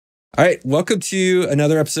All right, welcome to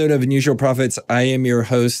another episode of Unusual Profits. I am your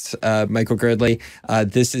host, Michael Gridley.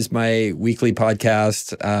 This is my weekly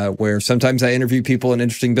podcast where sometimes I interview people in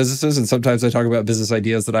interesting businesses and sometimes I talk about business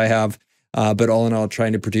ideas that I have. But all in all,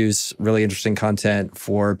 trying to produce really interesting content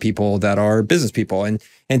for people that are business people. And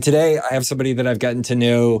today I have somebody that I've gotten to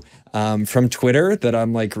know from Twitter that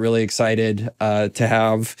I'm like really excited to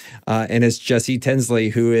have. And it's Jesse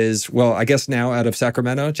Tinsley, who is, well, I guess now out of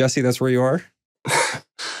Sacramento. Jesse, that's where you are?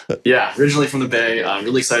 Yeah, originally from the Bay. I'm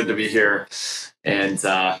really excited to be here. And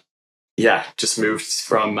just moved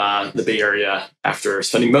from the Bay Area after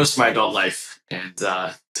spending most of my adult life and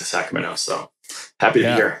to Sacramento. So happy to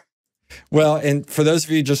be here. Well, and for those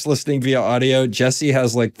of you just listening via audio, Jesse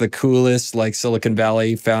has like the coolest like Silicon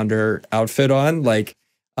Valley founder outfit on. Like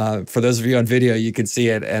for those of you on video, you can see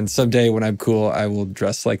it. And someday when I'm cool, I will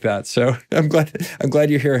dress like that. So I'm glad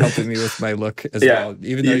you're here helping me with my look as well.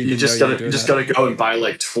 Even though you just gotta go and buy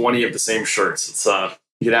like 20 of the same shirts. It's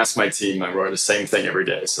you can ask my team. I wear the same thing every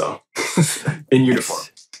day. So in uniform.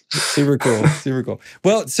 Super cool. Super cool.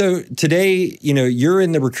 Well, so today, you're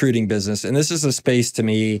in the recruiting business, and this is a space to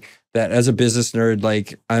me that as a business nerd,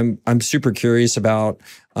 like I'm super curious about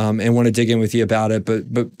and want to dig in with you about it.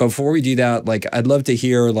 But before we do that, like I'd love to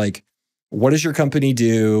hear like what does your company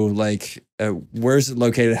do? Like where is it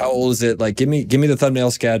located? How old is it? Like give me the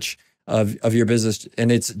thumbnail sketch of your business,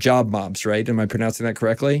 and it's JobMobz, right? Am I pronouncing that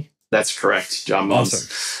correctly? That's correct. JobMobz.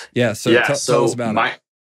 Awesome. Yeah. So tell us about it.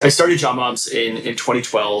 I started Jobnmobz in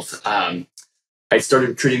 2012. I started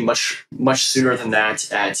recruiting much sooner than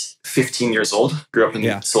that at 15 years old. Grew up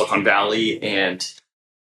in Silicon Valley, and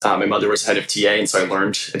my mother was head of TA, and so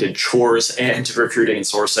I did chores and recruiting and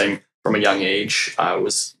sourcing from a young age. I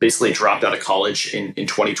was basically dropped out of college in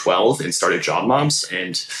 2012 and started Jobmobz.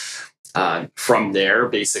 And from there,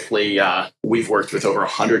 basically, we've worked with over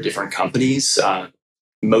 100 different companies,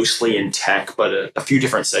 mostly in tech, but a few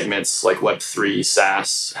different segments like Web3,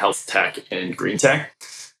 SaaS, health tech, and green tech.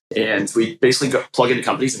 And we basically plug into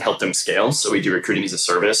companies and help them scale. So we do recruiting as a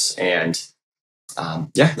service. And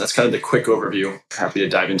that's kind of the quick overview. Happy to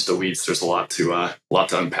dive into the weeds. There's a lot to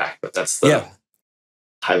unpack, but that's the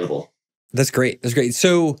high level. That's great. That's great.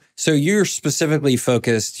 So you're specifically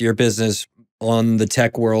focused your business on the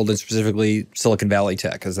tech world and specifically Silicon Valley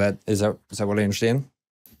tech. Is that what I understand?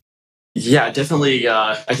 Yeah, definitely.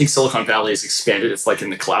 I think Silicon Valley has expanded. It's like in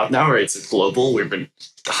the cloud now, right? It's global. We've been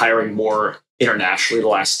hiring more internationally the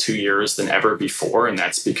last 2 years than ever before. And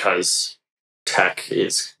that's because tech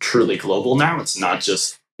is truly global now. It's not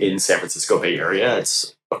just in San Francisco Bay Area.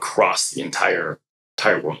 It's across the entire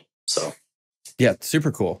world. So yeah,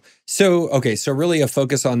 super cool. So, okay. So really a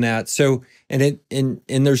focus on that. So, and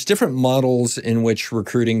there's different models in which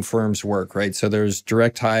recruiting firms work, right? So there's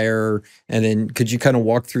direct hire, and then could you kind of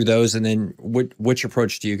walk through those, and then which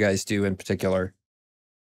approach do you guys do in particular?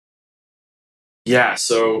 Yeah.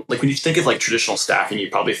 So like when you think of like traditional staffing, you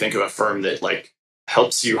probably think of a firm that like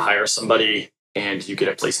helps you hire somebody and you get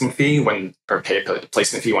a placement fee or pay a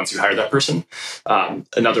placement fee once you hire that person.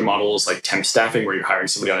 Another model is like temp staffing, where you're hiring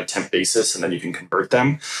somebody on a temp basis and then you can convert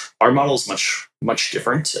them. Our model is much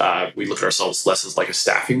different. We look at ourselves less as like a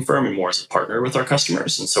staffing firm and more as a partner with our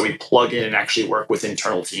customers. And so we plug in and actually work with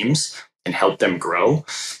internal teams and help them grow.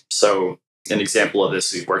 So an example of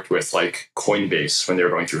this, we've worked with like Coinbase when they were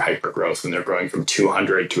going through hyper growth, when they're growing from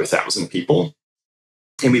 200 to 1,000 people.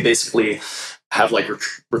 And we basically have like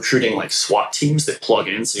recruiting like SWAT teams that plug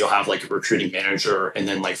in. So you'll have like a recruiting manager and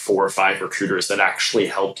then like 4 or 5 recruiters that actually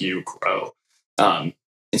help you grow. And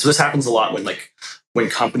so this happens a lot when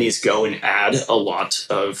companies go and add a lot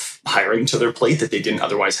of hiring to their plate that they didn't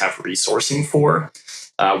otherwise have resourcing for.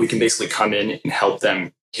 We can basically come in and help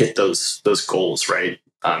them hit those goals, right?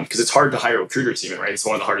 Because it's hard to hire recruiters even, right? It's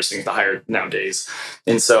one of the hardest things to hire nowadays.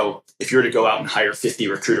 And so if you were to go out and hire 50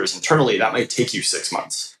 recruiters internally, that might take you 6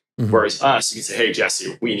 months. Mm-hmm. Whereas us, you can say, hey,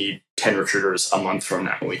 Jesse, we need 10 recruiters a month from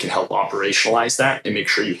now. And we can help operationalize that and make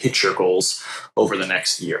sure you hit your goals over the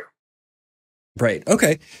next year. Right.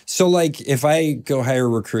 Okay. So like if I go hire a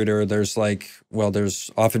recruiter, there's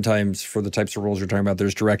oftentimes for the types of roles you're talking about,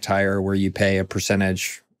 there's direct hire where you pay a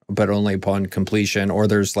percentage, but only upon completion, or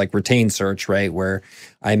there's like retained search, right? Where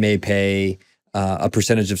I may pay a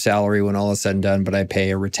percentage of salary when all is said and done, but I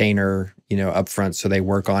pay a retainer, upfront so they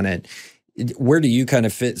work on it. Where do you kind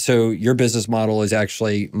of fit? So your business model is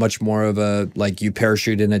actually much more of a, like you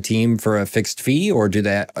parachute in a team for a fixed fee, or do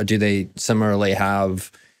they similarly have,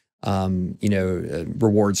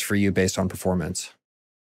 rewards for you based on performance?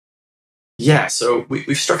 Yeah, so we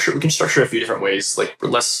can structure a few different ways. Like we're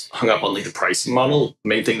less hung up on like the pricing model. The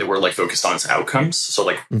main thing that we're like focused on is outcomes. So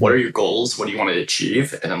like, what are your goals? What do you want to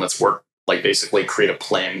achieve? And then let's work like basically create a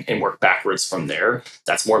plan and work backwards from there.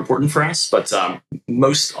 That's more important for us. But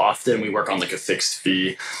most often we work on like a fixed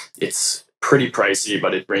fee. It's pretty pricey,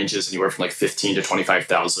 but it ranges anywhere from like 15 to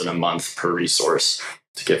 25,000 a month per resource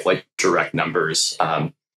to give like direct numbers.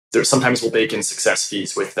 There sometimes we'll bake in success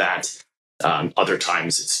fees with that. Other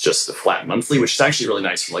times it's just a flat monthly, which is actually really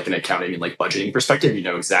nice from like an accounting and like budgeting perspective. You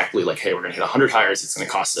know exactly like, hey, we're going to hit 100 hires. It's going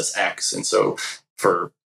to cost us X. And so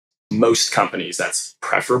for most companies, that's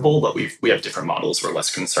preferable, but we have different models. We're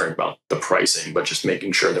less concerned about the pricing, but just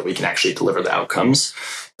making sure that we can actually deliver the outcomes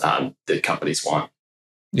that companies want.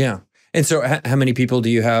 Yeah. And so how many people do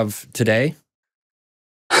you have today?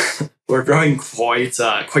 We're growing quite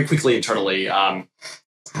quickly internally.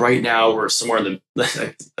 Right now, we're somewhere in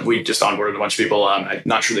the, we just onboarded a bunch of people. I'm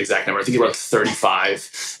not sure the exact number. I think we're like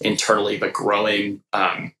 35 internally, but growing.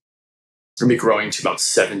 We're going to be growing to about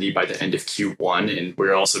 70 by the end of Q1. And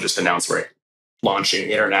we're also just announced we're launching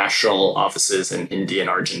international offices in India and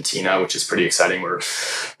Argentina, which is pretty exciting. We're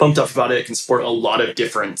pumped up about it. It can support a lot of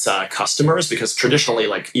different customers, because traditionally,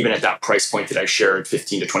 like even at that price point that I shared,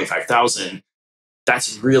 15 to 25,000,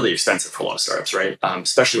 that's really expensive for a lot of startups, right?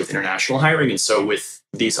 Especially with international hiring. And so with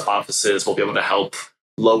these offices, we'll be able to help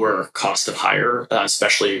lower cost of hire,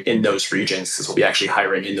 especially in those regions, because we'll be actually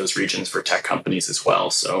hiring in those regions for tech companies as well.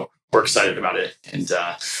 So we're excited about it, and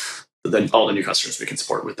then all the new customers we can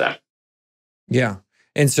support with that. Yeah.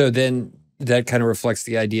 And so then that kind of reflects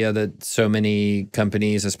the idea that so many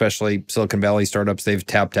companies, especially Silicon Valley startups, they've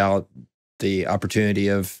tapped out the opportunity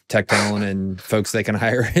of tech talent and folks they can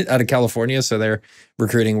hire out of California. So they're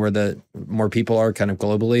recruiting where the more people are kind of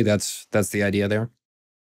globally. That's the idea there.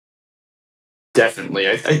 Definitely.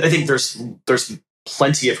 I think there's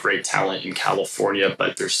plenty of great talent in California,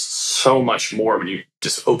 but there's so much more when you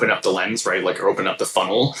just open up the lens, right? Like, or open up the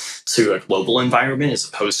funnel to a global environment as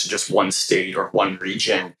opposed to just one state or one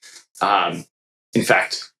region. In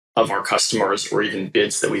fact, of our customers or even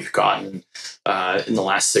bids that we've gotten in the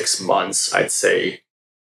last 6 months, I'd say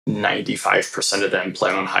 95% of them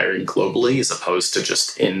plan on hiring globally as opposed to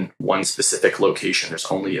just in one specific location. There's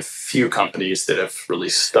only a few companies that have really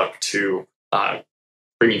stuck to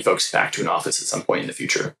bringing folks back to an office at some point in the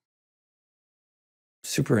future.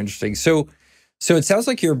 Super interesting. So it sounds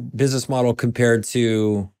like your business model, compared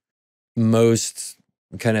to most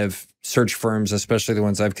kind of search firms, especially the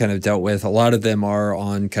ones I've kind of dealt with, a lot of them are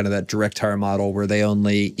on kind of that direct hire model where they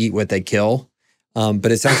only eat what they kill.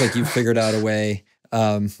 But it sounds like you've figured out a way,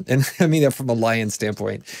 and I mean that from a lion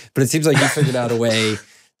standpoint, but it seems like you figured out a way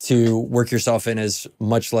to work yourself in as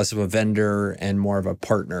much less of a vendor and more of a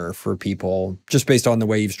partner for people, just based on the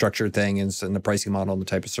way you've structured things and the pricing model and the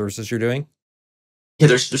type of services you're doing. Yeah,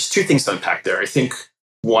 there's two things to unpack there. I think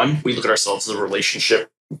one, we look at ourselves as a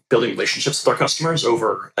building relationships with our customers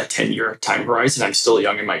over a 10-year time horizon. I'm still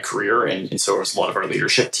young in my career, and so is a lot of our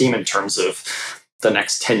leadership team in terms of the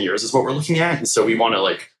next 10 years is what we're looking at. And so we want to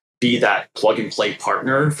like be that plug and play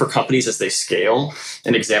partner for companies as they scale.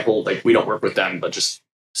 An example, like we don't work with them, but just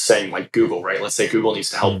saying like Google, right? Let's say Google needs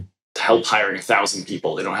to help hiring 1,000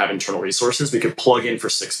 people. They don't have internal resources. We could plug in for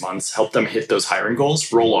 6 months, help them hit those hiring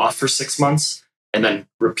goals, roll off for 6 months, and then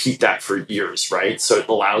repeat that for years, right? So it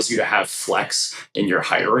allows you to have flex in your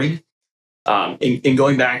hiring. And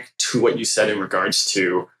going back to what you said in regards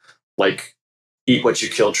to like eat what you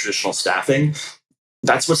kill traditional staffing,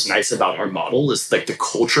 that's what's nice about our model is like the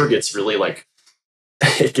culture gets really like,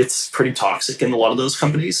 it gets pretty toxic in a lot of those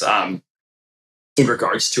companies. In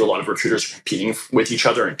regards to a lot of recruiters competing with each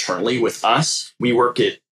other internally. With us, we work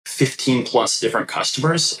at 15 plus different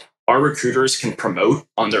customers. Our recruiters can promote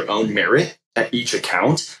on their own merit at each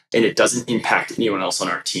account, and it doesn't impact anyone else on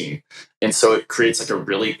our team. And so it creates like a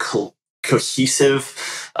really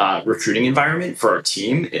cohesive recruiting environment for our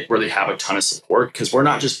team where they have a ton of support, because we're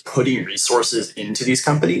not just putting resources into these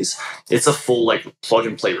companies. It's a full like plug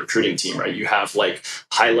and play recruiting team, right? You have like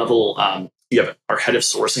high level, you have our head of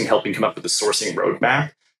sourcing helping come up with the sourcing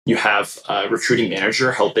roadmap. You have a recruiting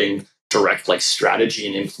manager helping direct like strategy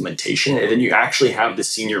and implementation. And then you actually have the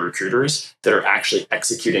senior recruiters that are actually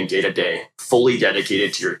executing day to day, fully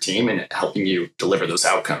dedicated to your team and helping you deliver those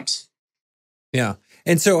outcomes. Yeah.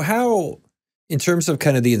 And so how, in terms of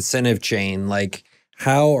kind of the incentive chain, like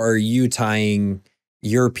how are you tying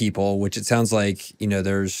your people, which it sounds like, you know,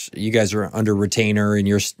 you guys are under retainer and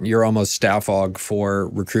you're almost staff aug for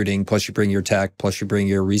recruiting, plus you bring your tech, plus you bring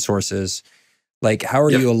your resources. Like, how are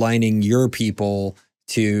you aligning your people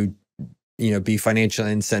to, you know, be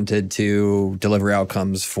financially incented to deliver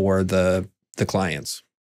outcomes for the clients?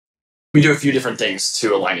 We do a few different things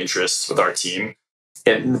to align interests with our team.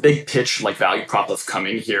 And the big pitch, like value prop of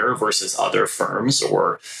coming here versus other firms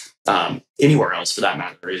or anywhere else for that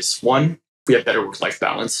matter is one, we have better work-life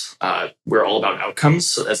balance. We're all about outcomes.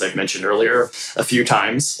 So as I've mentioned earlier a few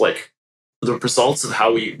times, like the results of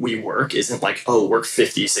how we work isn't like, oh, work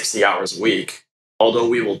 50, 60 hours a week. Although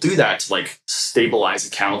we will do that to like stabilize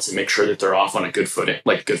accounts and make sure that they're off on a good foot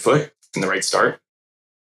and the right start.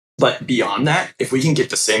 But beyond that, if we can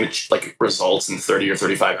get the same like results in 30 or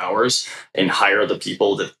 35 hours and hire the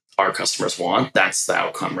people that our customers want, that's the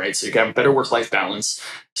outcome, right? So you can have a better work-life balance.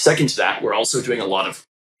 Second to that, we're also doing a lot of,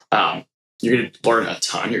 you're going to learn a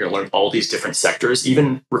ton. You're going to learn all these different sectors.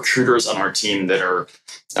 Even recruiters on our team that are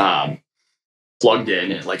plugged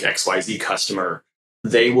in, like XYZ customer,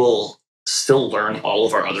 they will still learn all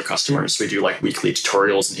of our other customers. We do like weekly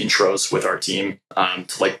tutorials and intros with our team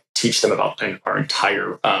to like teach them about our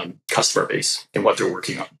entire customer base and what they're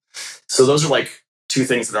working on. So those are like two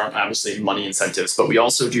things that aren't obviously money incentives, but we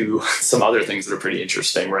also do some other things that are pretty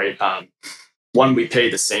interesting, right? One, we pay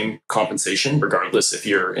the same compensation regardless if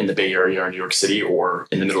you're in the Bay Area or New York City or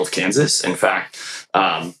in the middle of Kansas. In fact,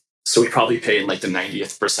 so we probably pay in like the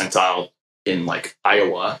 90th percentile in like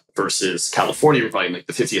Iowa versus California, we're probably in like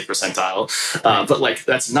the 50th percentile. But like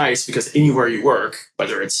that's nice because anywhere you work,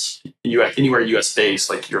 whether it's anywhere US based,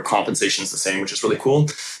 like your compensation is the same, which is really cool.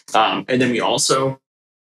 And then we also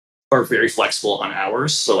are very flexible on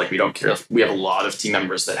hours. So like we don't care. We have a lot of team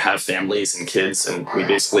members that have families and kids, and we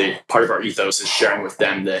basically, part of our ethos is sharing with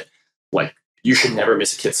them that like you should never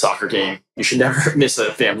miss a kid's soccer game. You should never miss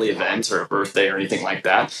a family event or a birthday or anything like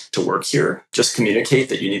that to work here. Just communicate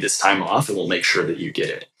that you need this time off and we'll make sure that you get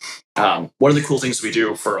it. One of the cool things we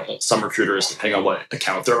do for some recruiters, depending on what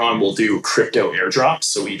account they're on, we'll do crypto airdrops.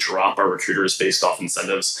 So we drop our recruiters based off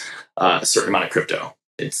incentives, a certain amount of crypto.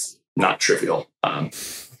 It's not trivial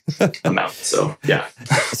amount. So yeah.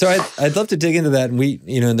 So I'd love to dig into that. And we,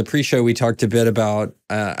 in the pre-show, we talked a bit about,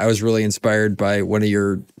 I was really inspired by one of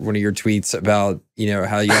your tweets about,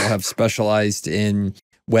 how you all have specialized in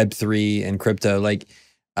Web3 and crypto. Like,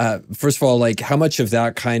 first of all, like how much of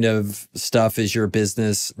that kind of stuff is your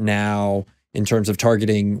business now in terms of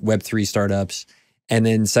targeting Web3 startups? And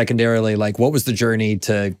then secondarily, like what was the journey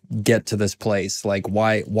to get to this place? Like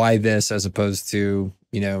why this as opposed to,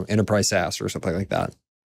 enterprise SaaS or something like that?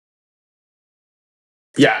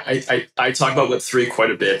 Yeah, I talk about Web3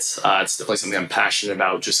 quite a bit. It's definitely something I'm passionate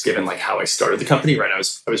about, just given like how I started the company, right? I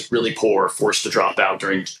was really poor, forced to drop out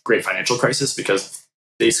during great financial crisis because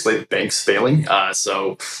basically the bank's failing.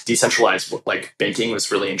 So decentralized like banking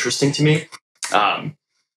was really interesting to me.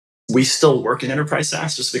 We still work in enterprise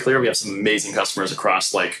SaaS, just to be clear. We have some amazing customers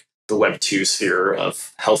across like the Web2 sphere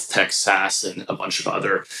of health tech SaaS and a bunch of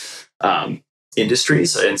other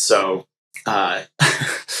industries. And so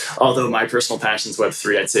although my personal passion is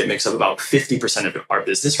Web3, I'd say it makes up about 50% of our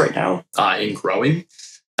business right now and growing.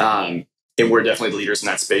 And we're definitely the leaders in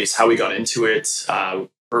that space. How we got into it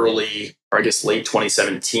early, or I guess late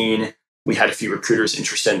 2017, we had a few recruiters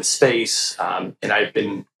interested in the space. And I've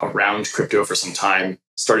been around crypto for some time,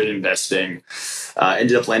 started investing,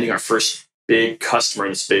 ended up landing our first big customer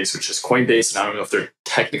in the space, which is Coinbase. And I don't know if they're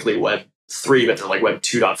technically Web3, but they're like Web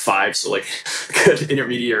 2.5, so like good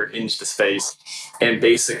intermediate into the space. And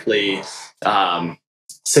basically,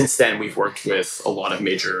 since then, we've worked with a lot of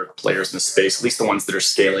major players in the space, at least the ones that are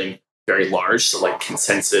scaling very large. So like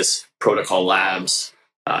Consensus, Protocol Labs,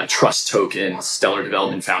 Trust Token, Stellar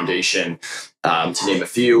Development Foundation, to name a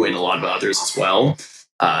few, and a lot of others as well.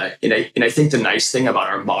 And I think the nice thing about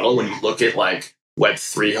our model, when you look at like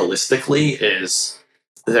Web3 holistically, is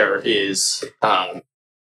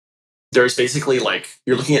there's basically like,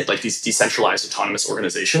 you're looking at like these decentralized autonomous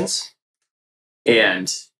organizations.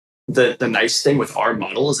 And the nice thing with our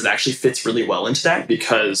model is it actually fits really well into that,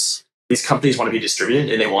 because these companies want to be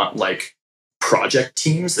distributed and they want like project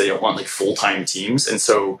teams. They don't want like full-time teams. And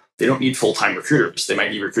so they don't need full-time recruiters. They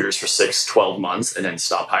might need recruiters for 6, 12 months and then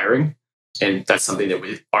stop hiring. And that's something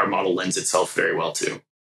that our model lends itself very well to.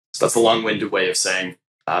 So that's a long-winded way of saying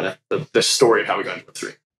the story of how we got into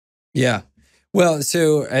Web3. Yeah. Well,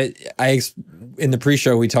 so I in the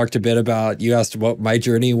pre-show, we talked a bit about, you asked what my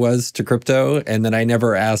journey was to crypto, and then I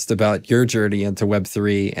never asked about your journey into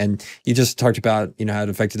Web3. And you just talked about, how it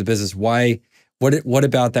affected the business. What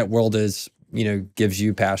about that world is, gives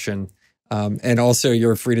you passion? And also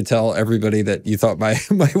you're free to tell everybody that you thought my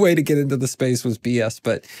way to get into the space was BS,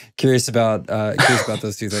 but curious about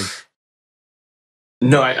those two things.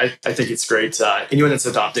 No, I think it's great. Anyone that's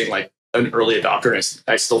adopting like an early adopter, and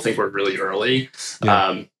I still think we're really early.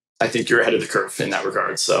 Yeah. I think you're ahead of the curve in that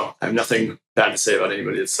regard. So I have nothing bad to say about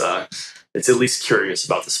anybody that's at least curious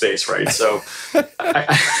about the space, right? So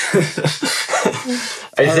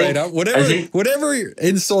I All think, right, whatever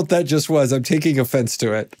insult that just was, I'm taking offense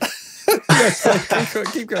to it.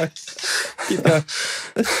 Keep going. Keep going.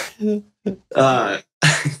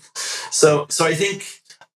 So I think,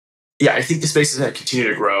 yeah, I think the space is going to continue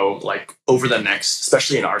to grow like over the next,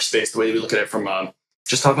 especially in our space, the way we look at it from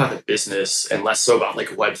just talk about the business and less so about like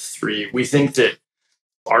Web3. We think that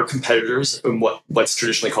our competitors in what's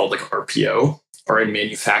traditionally called like RPO are in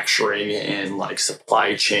manufacturing and like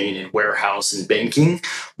supply chain and warehouse and banking.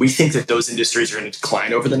 We think that those industries are going to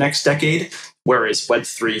decline over the next decade, whereas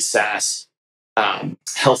Web3, SaaS,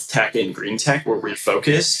 health tech, and green tech, where we're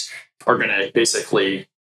focused, are going to basically,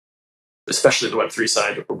 especially the Web3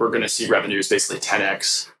 side, we're going to see revenues basically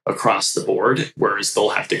 10x across the board, whereas they'll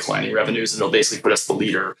have declining revenues, and they'll basically put us the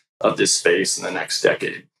leader of this space in the next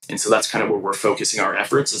decade. And so that's kind of where we're focusing our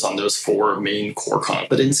efforts, is on those 4 main core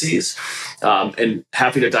competencies. And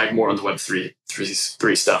happy to dive more on the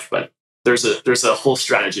Web3 stuff, but there's a whole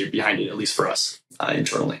strategy behind it, at least for us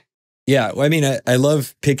internally. Yeah, well, I mean, I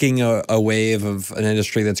love picking a wave of an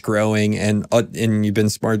industry that's growing, and you've been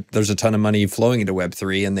smart. There's a ton of money flowing into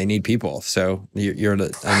Web3, and they need people. So you're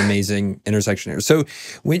an amazing intersection here. So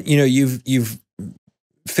when you've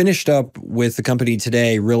finished up with the company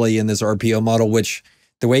today, really in this RPO model, which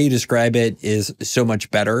the way you describe it is so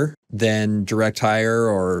much better than direct hire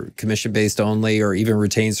or commission-based only or even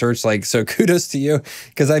retained search. Like, so kudos to you,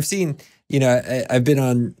 because I've seen, I've been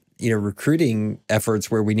on, recruiting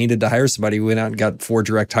efforts where we needed to hire somebody. We went out and got 4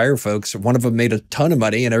 direct hire folks. One of them made a ton of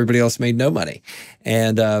money and everybody else made no money.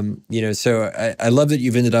 And, so I love that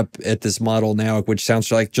you've ended up at this model now, which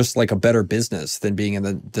sounds like just like a better business than being in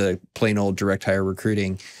the plain old direct hire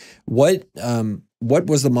recruiting. What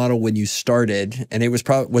was the model when you started? And it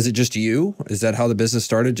was it just you? Is that how the business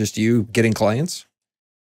started? Just you getting clients?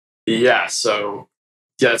 Yeah. So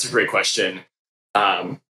that's a great question.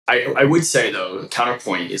 I would say, though, the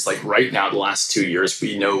counterpoint is like right now, the last 2 years,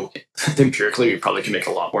 we know empirically we probably can make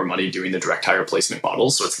a lot more money doing the direct hire placement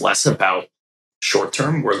model. So it's less about short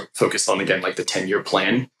term. We're focused on, again, like the 10-year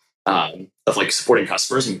plan of like supporting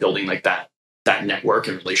customers and building like that network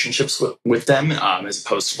and relationships with them, as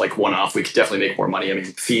opposed to like one-off. We could definitely make more money. I mean,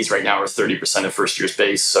 fees right now are 30% of first year's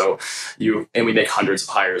base. So we make hundreds of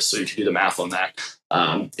hires. So you can do the math on that.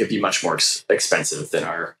 It'd be much more expensive than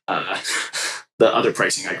our the other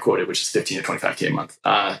pricing I quoted, which is 15 to 25K a month.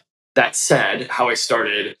 That said, how I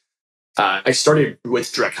started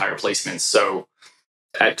with direct hire placements. So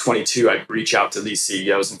at 22, I'd reach out to these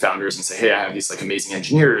CEOs and founders and say, hey, I have these like amazing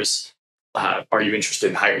engineers. Are you interested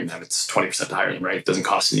in hiring them? It's 20% to hire them, right? It doesn't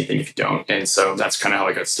cost anything if you don't. And so that's kind of how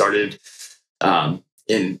I got started, and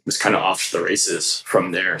was kind of off to the races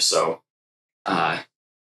from there. So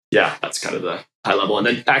that's kind of the high level. And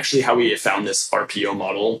then actually how we found this RPO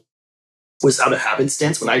model was out of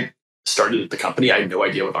happenstance. When I started the company, I had no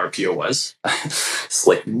idea what RPO was. It's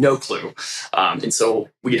like no clue. And so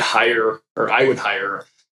I would hire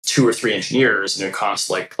 2 or 3 engineers, and it would cost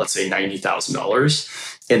like, let's say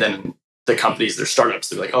 $90,000. And then the companies, they're startups,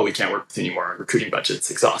 they're like, oh, we can't work with you anymore. Our recruiting budget's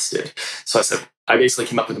exhausted. So I basically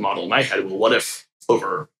came up with a model in my head. Well, what if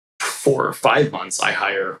over 4 or 5 months, I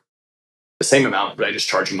hire the same amount, but I just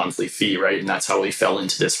charge a monthly fee, right? And that's how we fell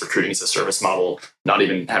into this recruiting as a service model, not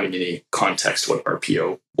even having any context what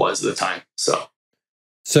RPO was at the time.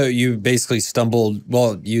 So you basically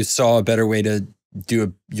you saw a better way to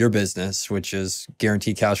do your business, which is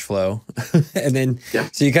guarantee cash flow. And then,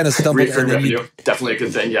 so you kind of stumbled. And then revenue, definitely a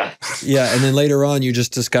good thing. Yeah. Yeah. And then later on, you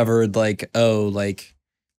just discovered like, oh, like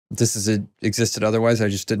this existed otherwise. I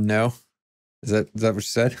just didn't know. Is that what you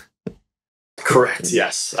said? Correct.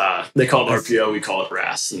 Yes. They call it RPO. We call it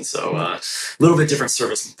RAS. And so a little bit different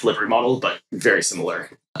service delivery model, but very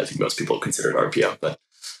similar. I think most people consider it RPO, but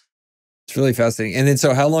it's really fascinating. And then,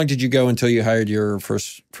 so how long did you go until you hired your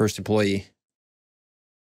first employee?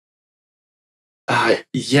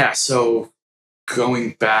 So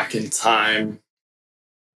going back in time,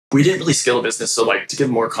 we didn't really scale a business. So like to give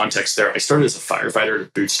more context there, I started as a firefighter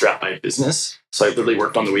to bootstrap my business. So I literally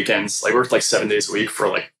worked on the weekends. I worked like 7 days a week for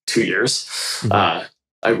like 2 years. Mm-hmm.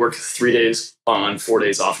 I worked 3 days on, 4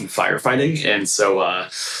 days off in firefighting. And so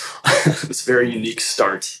it was a very unique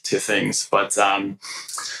start to things. But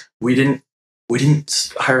we didn't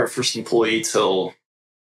hire our first employee till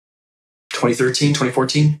 2013,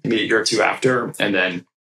 2014, maybe a year or two after. And then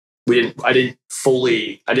I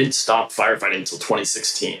didn't stop firefighting until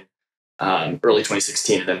 2016, early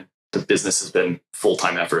 2016. And then the business has been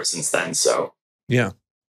full-time effort since then. So yeah.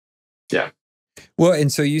 Well,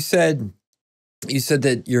 and so you said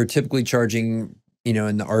that you're typically charging,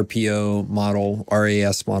 in the RPO model,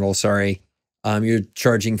 RAS model, sorry, You're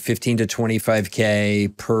charging 15 to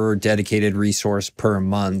 25K per dedicated resource per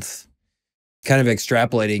month. Kind of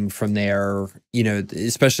extrapolating from there,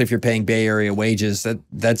 especially if you're paying Bay Area wages,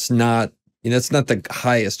 that's not, that's not the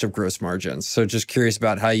highest of gross margins. So just curious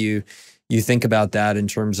about how you think about that in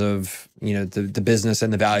terms of, the business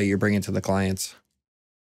and the value you're bringing to the clients.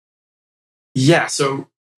 Yeah, so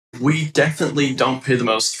we definitely don't pay the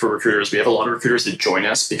most for recruiters. We have a lot of recruiters that join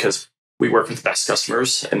us because we work with the best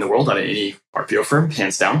customers in the world out of any RPO firm,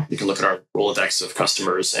 hands down. You can look at our Rolodex of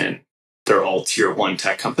customers, and they're all tier one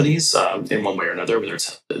tech companies in one way or another, whether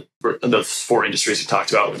it's the four industries we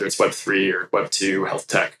talked about, whether it's Web3 or Web2, health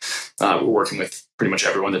tech. We're working with pretty much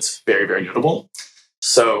everyone that's very, very notable.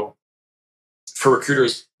 So for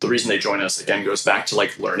recruiters, the reason they join us, again, goes back to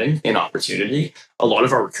like learning and opportunity. A lot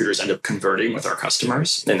of our recruiters end up converting with our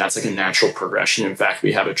customers, and that's like a natural progression. In fact,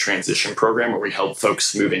 we have a transition program where we help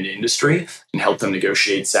folks move into industry and help them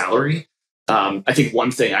negotiate salary. I think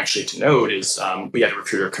one thing actually to note is we had a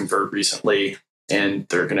recruiter convert recently, and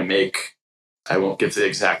they're going to make, I won't give the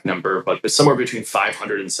exact number, but it's somewhere between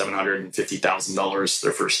 $500,000 and $750,000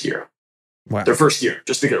 their first year. Wow. Their first year,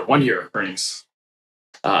 just because 1 year earnings.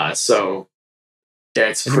 So yeah,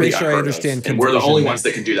 it's pretty make sure I understand, and we're the only ones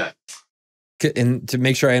that can do that. And to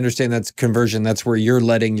make sure I understand, that's conversion. That's where you're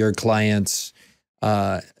letting your clients,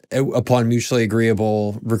 upon mutually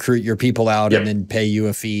agreeable, recruit your people out and then pay you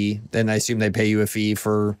a fee. Then I assume they pay you a fee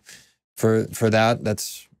for that.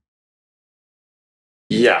 That's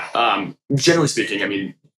generally speaking, I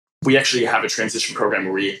mean, we actually have a transition program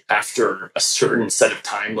where we, after a certain set of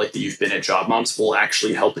time, like that you've been at Jobmobz, we'll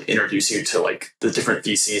actually help introduce you to like the different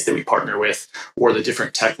VCs that we partner with, or the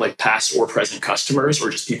different tech, like past or present customers,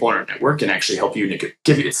 or just people in our network, and actually help you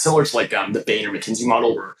give you. It's similar to like the Bain or McKinsey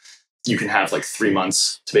model, where you can have like 3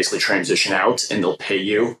 months to basically transition out, and they'll pay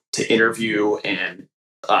you to interview and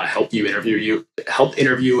help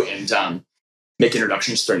interview and make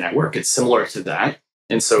introductions to their network. It's similar to that.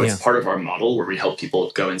 And so it's part of our model where we help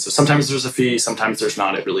people go in. So sometimes there's a fee, sometimes there's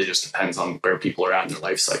not. It really just depends on where people are at in their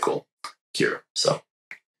life cycle here. So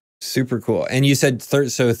super cool. And you said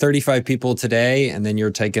so 35 people today, and then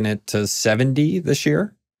you're taking it to 70 this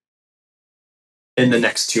year? In the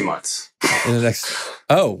next 2 months. In the next,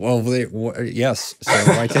 oh, well, yes. So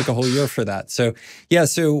why take a whole year for that? So yeah,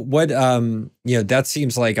 so what, that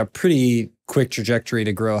seems like a pretty quick trajectory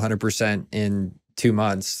to grow 100% in 2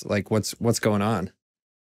 months. Like what's going on?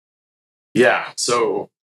 Yeah. So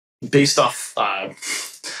based off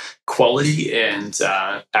quality and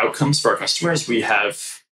outcomes for our customers, we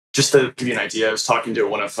have, just to give you an idea, I was talking to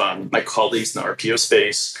one of my colleagues in the RPO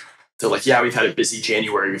space. They're like, yeah, we've had a busy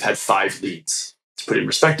January. We've had 5 leads, to put it in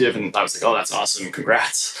perspective. And I was like, oh, that's awesome.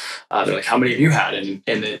 Congrats. They're like, how many have you had?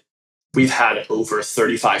 And we've had over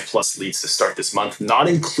 35 plus leads to start this month, not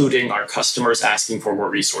including our customers asking for more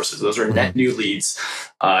resources. Those are net new leads.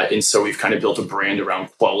 And so we've kind of built a brand around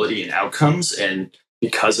quality and outcomes, and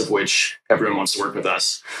because of which everyone wants to work with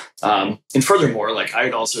us. And furthermore, like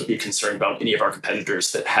I'd also be concerned about any of our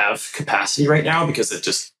competitors that have capacity right now, because it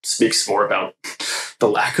just speaks more about the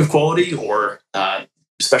lack of quality, or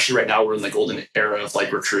especially right now, we're in the golden era of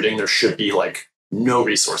like recruiting. There should be like no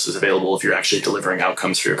resources available if you're actually delivering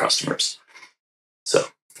outcomes for your customers. So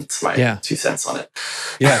that's my 2 cents on it.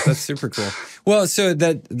 Yeah, that's super cool. Well, so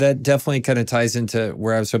that definitely kind of ties into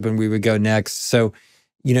where I was hoping we would go next. So,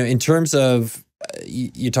 in terms of,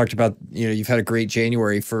 you talked about, you've had a great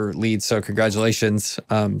January for leads. So congratulations.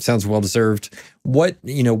 Sounds well-deserved. What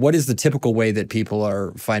is the typical way that people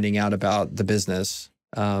are finding out about the business?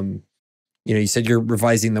 You said you're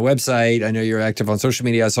revising the website. I know you're active on social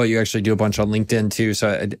media. I saw you actually do a bunch on LinkedIn too.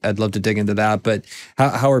 So I'd love to dig into that. But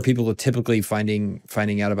how are people typically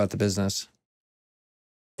finding out about the business?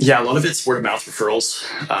 Yeah, a lot of it's word of mouth referrals,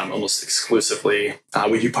 almost exclusively.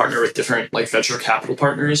 We do partner with different like venture capital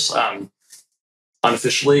partners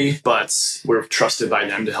unofficially, but we're trusted by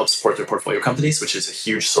them to help support their portfolio companies, which is a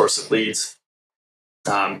huge source of leads.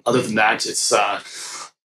 Other than that, it's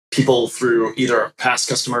people through either past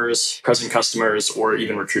customers, present customers, or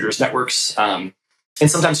even recruiters networks. And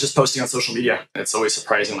sometimes just posting on social media. It's always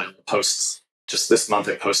surprising, like posts. Just this month,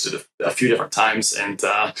 I posted a few different times, and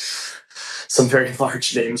some very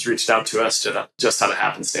large names reached out to us just out of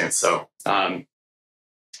happenstance. So those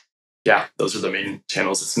are the main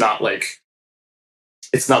channels. It's not like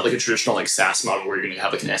a traditional like SaaS model where you're going to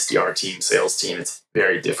have like an SDR team, sales team. It's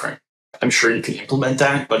very different. I'm sure you can implement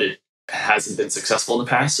that, but it hasn't been successful in the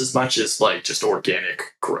past as much as like just organic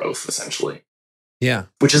growth, essentially. Yeah.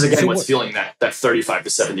 Which is, again, what's feeling that 35 to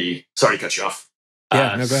 70, sorry to cut you off.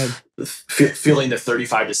 Yeah, no, go ahead. Feeling the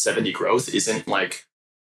 35 to 70 growth isn't like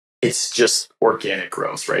it's just organic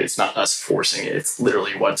growth, right? It's not us forcing it. It's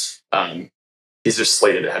literally what is just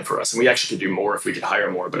slated ahead for us. And we actually could do more if we could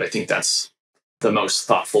hire more, but I think that's the most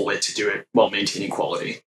thoughtful way to do it while maintaining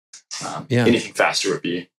quality. Anything faster would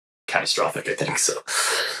be catastrophic, I think.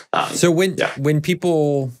 So when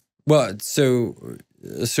people, well, so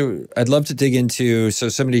I'd love to dig into, so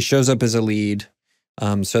somebody shows up as a lead,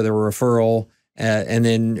 so they're a referral, and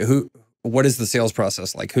then what is the sales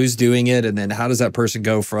process like? Who's doing it? And then how does that person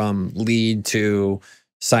go from lead to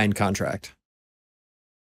signed contract?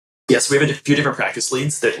 Yes, we have a few different practice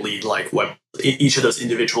leads that lead like each of those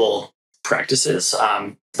individual practices,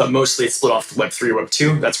 but mostly it's split off Web3 or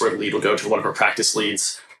Web2. That's where the lead will go to one of our practice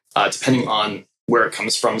leads. Depending on where it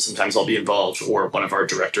comes from, sometimes I'll be involved or one of our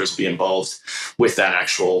directors will be involved with that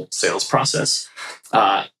actual sales process.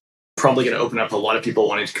 Probably going to open up a lot of people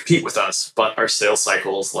wanting to compete with us, but our sales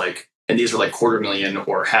cycles, and these are like $250,000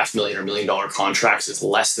 or $500,000 or $1 million contracts, is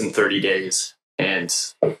less than 30 days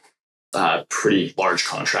and pretty large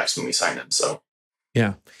contracts when we sign them. So,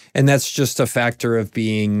 yeah. And that's just a factor of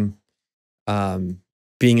being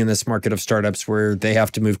in this market of startups where they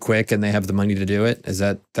have to move quick and they have the money to do it.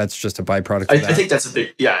 That's just a byproduct of that? I think that's a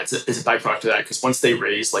big, it's a byproduct of that, because once they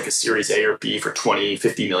raise like a series A or B for 20,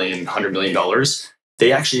 50 million, $100 million,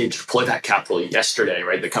 they actually need to deploy that capital yesterday,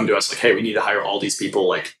 right? They come to us like, hey, we need to hire all these people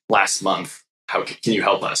like last month. How can you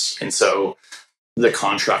help us? And so the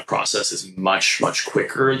contract process is much, much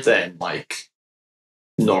quicker than like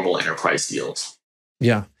normal enterprise deals.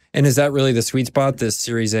 Yeah. And is that really the sweet spot, this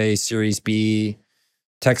Series A, Series B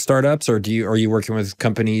tech startups, or are you working with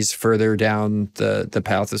companies further down the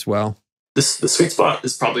path as well? The sweet spot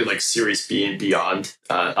is probably like Series B and beyond,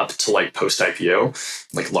 up to like post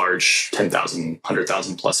IPO, like large 10,000,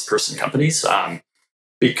 100,000 plus person companies,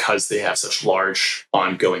 because they have such large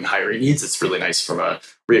ongoing hiring needs. It's really nice from a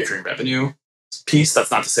recurring revenue piece.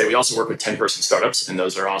 That's not to say we also work with 10-person startups, and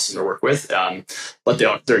those are awesome to work with. But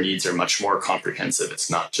their needs are much more comprehensive. It's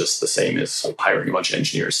not just the same as hiring a bunch of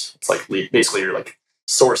engineers. It's like basically you're like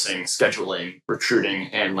sourcing, scheduling, recruiting,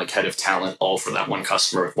 and like head of talent, all for that one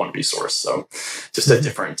customer with one resource. So just a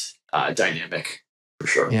different dynamic for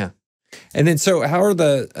sure. Yeah. And then, so how are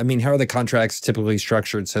the contracts typically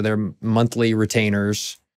structured? So they're monthly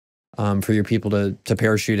retainers for your people to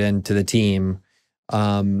parachute into the team.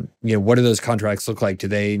 What do those contracts look like? Do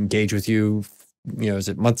they engage with you? Is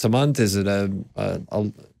it month to month? Is it a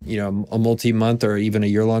multi-month or even a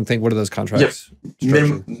year-long thing? What are those contracts?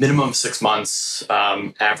 Yep. Minimum 6 months.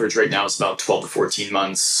 Average right now is about 12 to 14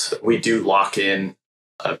 months. We do lock in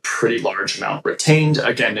a pretty large amount retained.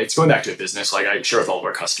 Again, it's going back to a business. Like I share with all of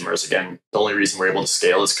our customers. Again, the only reason we're able to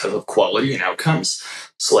scale is because of quality and outcomes.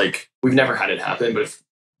 So like we've never had it happen, but if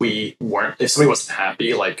somebody wasn't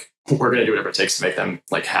happy, like we're going to do whatever it takes to make them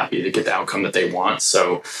like happy to get the outcome that they want.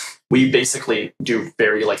 So we basically do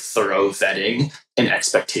very like thorough vetting and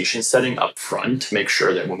expectation setting up front to make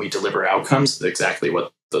sure that when we deliver outcomes, it's exactly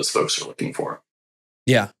what those folks are looking for.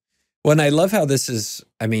 Yeah. Well, and I love how this is,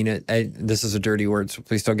 this is a dirty word, so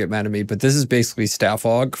please don't get mad at me, but this is basically staff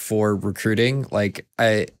aug for recruiting. Like,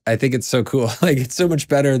 I think it's so cool. Like, it's so much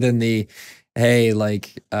better than the, hey,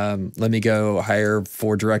 like, let me go hire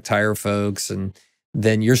 4 direct hire folks, and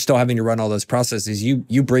then you're still having to run all those processes.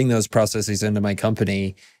 You bring those processes into my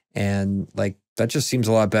company, and like, that just seems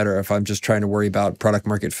a lot better if I'm just trying to worry about product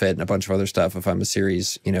market fit and a bunch of other stuff if I'm a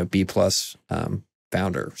series, B plus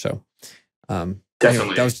founder. So, definitely.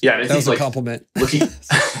 Anyway, that was a compliment.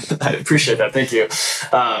 I appreciate that. Thank you.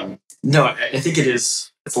 No, I think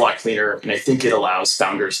it's a lot cleaner, and I think it allows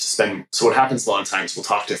founders to spend. So what happens a lot of times, we'll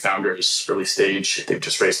talk to founders early stage. They've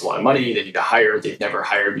just raised a lot of money. They need to hire. They've never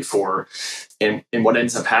hired before. And what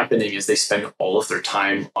ends up happening is they spend all of their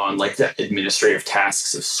time on like the administrative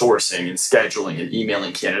tasks of sourcing and scheduling and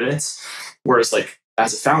emailing candidates. Whereas like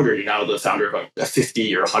as a founder, you're now the founder of a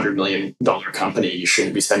 $50 or $100 million company. You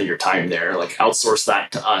shouldn't be spending your time there. Like outsource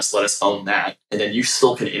that to us, let us own that. And then you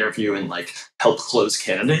still can interview and like help close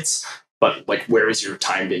candidates. But like, where is your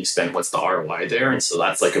time being spent? What's the ROI there? And so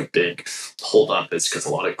that's like a big holdup, is because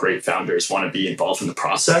a lot of great founders want to be involved in the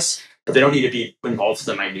process, but they don't need to be involved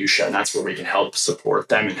in the minutia. And that's where we can help support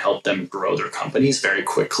them and help them grow their companies very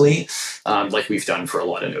quickly, like we've done for a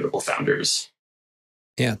lot of notable founders.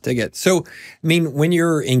 Yeah, dig it. So, when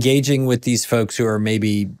you're engaging with these folks who are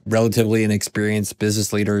maybe relatively inexperienced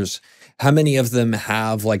business leaders, how many of them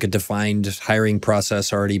have like a defined hiring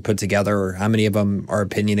process already put together, or how many of them are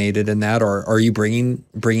opinionated in that, or are you bringing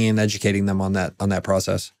and educating them on that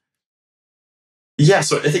process? Yeah,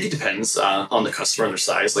 so I think it depends on the customer and their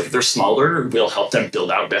size. Like if they're smaller, we'll help them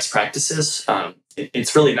build out best practices.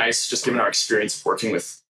 It's really nice, just given our experience of working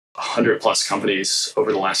with 100 plus companies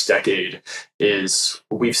over the last decade is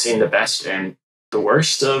we've seen the best and the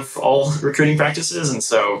worst of all recruiting practices. And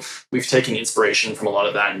so we've taken inspiration from a lot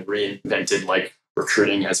of that and reinvented like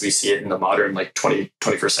recruiting as we see it in the modern like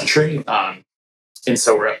 21st century. And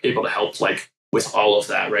so we're able to help like with all of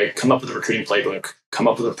that, right? Come up with a recruiting playbook, come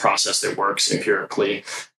up with a process that works empirically,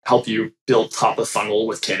 help you build top of funnel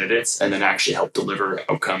with candidates, and then actually help deliver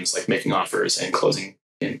outcomes like making offers and closing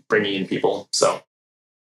and bringing in people. So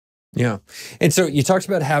yeah. And so you talked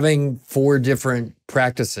about having 4 different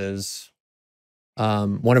practices,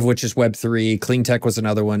 one of which is Web3, clean tech was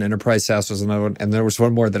another one, enterprise SaaS was another one, and there was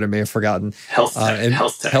one more that I may have forgotten. Health tech.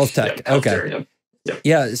 Health tech. Yep, okay. healthcare, yep.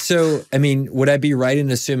 Yeah. So, I mean, would I be right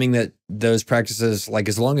in assuming that those practices, like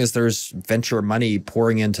as long as there's venture money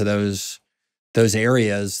pouring into those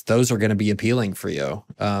areas, those are going to be appealing for you?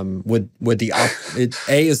 Would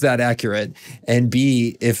A, is that accurate? And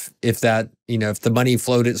B, if that, if the money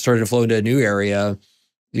started to flow into a new area,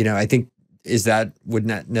 I think would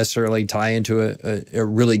not necessarily tie into a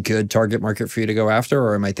really good target market for you to go after,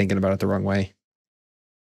 or am I thinking about it the wrong way?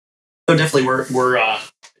 So definitely we're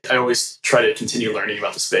I always try to continue learning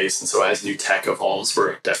about the space. And so as new tech evolves,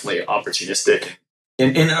 we're definitely opportunistic.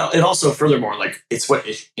 And also furthermore, like it's what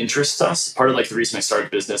interests us. Part of like the reason I started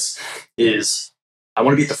business is I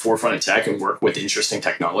want to be at the forefront of tech and work with interesting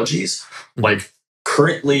technologies. Mm-hmm. Like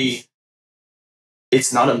currently,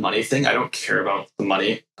 it's not a money thing. I don't care about the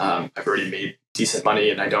money. I've already made decent money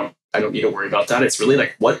and I don't need to worry about that. It's really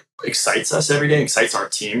like what excites us every day, excites our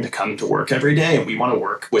team to come to work every day. And we want to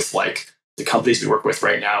work with like the companies we work with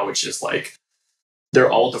right now, which is like, they're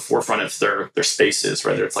all at the forefront of their spaces,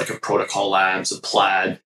 whether it's like a Protocol Labs, a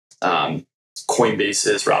Plaid,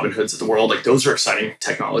 Coinbases, Robinhoods of the world. Like those are exciting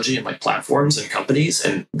technology and like platforms and companies.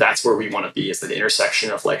 And that's where we want to be, is the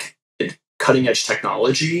intersection of like cutting edge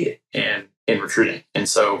technology and recruiting. And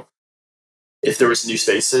so if there was new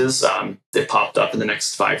spaces that popped up in the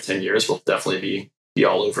next 5-10 years, we'll definitely be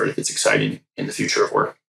all over it if it's exciting in the future of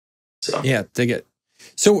work. So yeah, dig it.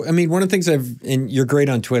 So, I mean, one of the things and you're great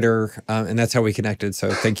on Twitter, and that's how we connected.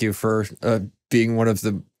 So thank you for being one of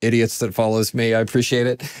the idiots that follows me. I appreciate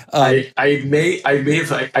it. I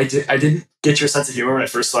didn't get your sense of humor when I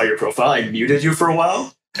first saw your profile. I muted you for a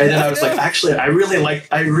while. And then I was like, actually, I really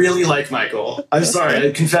like Michael. I'm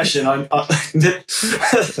sorry, confession.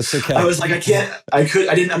 That's okay. I was like, I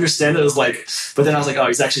didn't understand it. I was like, but then I was like, oh,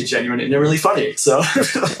 he's actually genuine and they're really funny. So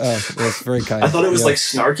that's very kind. I thought it was like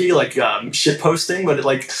snarky, like shit posting, but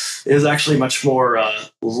it was actually much more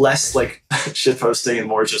less like shit posting and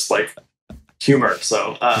more just like humor.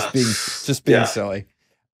 So just being silly.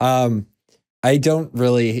 I don't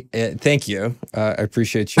really, thank you. I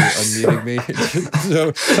appreciate you unmuting me.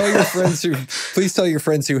 So please tell your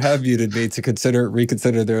friends who have muted me to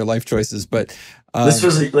reconsider their life choices. But this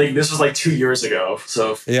was like 2 years ago.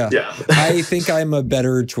 So yeah. I think I'm a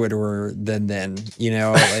better Twitterer than then,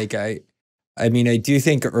 like I mean, I do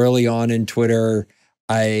think early on in Twitter,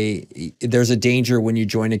 there's a danger when you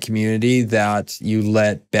join a community that you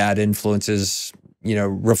let bad influences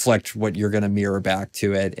reflect what you're going to mirror back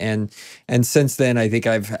to it. And since then, I think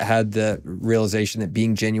I've had the realization that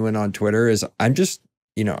being genuine on Twitter is I'm just,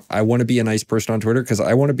 I want to be a nice person on Twitter because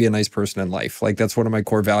I want to be a nice person in life. Like that's one of my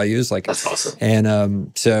core values. Like that's awesome.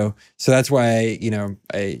 And so that's why,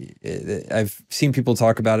 I've seen people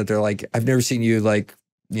talk about it. They're like, I've never seen you like,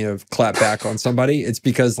 clap back on somebody. It's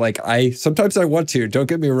because like sometimes I want to, don't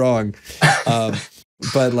get me wrong.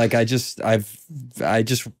 But like I just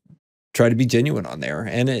try to be genuine on there,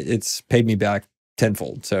 and it's paid me back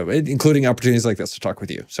tenfold. So including opportunities like this to talk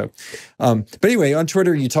with you. So, but anyway, on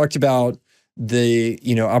Twitter, you talked about the,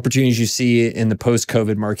 opportunities you see in the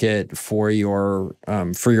post-COVID market for your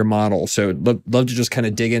model. So love to just kind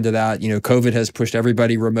of dig into that. COVID has pushed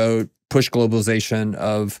everybody remote, pushed globalization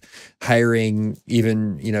of hiring,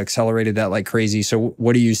 even, accelerated that like crazy. So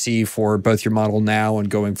what do you see for both your model now and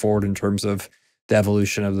going forward in terms of the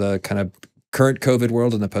evolution of the kind of current COVID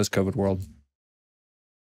world and the post-COVID world?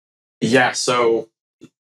 Yeah, so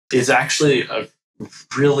it's actually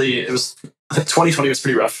 2020 was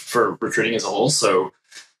pretty rough for recruiting as a whole. So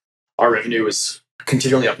our revenue was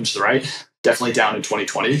continually up and to the right, definitely down in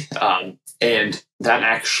 2020. And that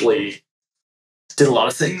actually did a lot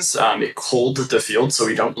of things. It cooled the field, so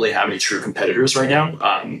we don't really have any true competitors right now.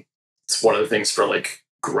 It's one of the things for like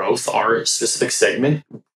growth, our specific segment.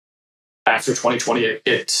 After 2020,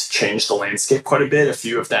 it changed the landscape quite a bit. A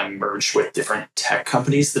few of them merged with different tech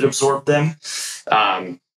companies that absorbed them.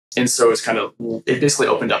 And so it basically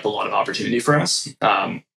opened up a lot of opportunity for us.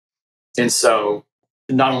 And so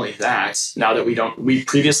not only that, now that we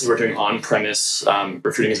previously were doing on-premise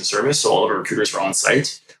recruiting as a service, so all of our recruiters were on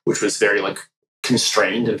site, which was very like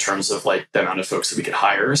constrained in terms of like the amount of folks that we could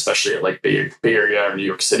hire, especially at like Bay Area or New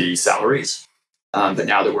York City salaries. But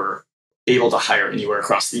now that we're able to hire anywhere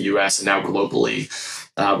across the US and now globally,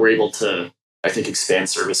 we're able to, I think, expand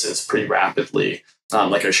services pretty rapidly.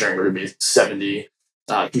 Like I was sharing, we're going to be 70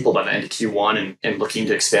 people by the end of Q1 and looking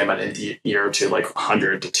to expand by the end of the year to like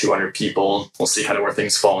 100 to 200 people. We'll see kind of where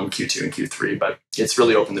things fall in Q2 and Q3, but it's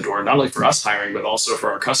really opened the door, not only for us hiring, but also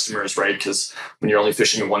for our customers, right? Because when you're only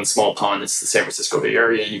fishing in one small pond, it's the San Francisco Bay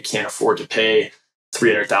Area, and you can't afford to pay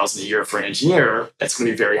 $300,000 a year for an engineer. It's going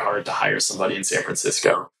to be very hard to hire somebody in San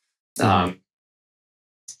Francisco.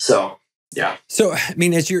 So yeah. So I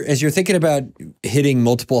mean, as you're thinking about hitting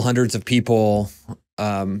multiple hundreds of people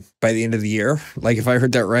by the end of the year, like if I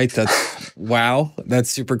heard that right, that's wow, that's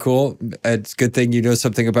super cool. It's a good thing you know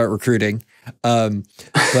something about recruiting.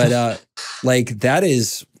 But like that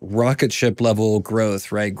is rocket ship level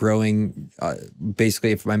growth, right? Growing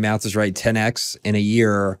basically, if my math is right, 10x in a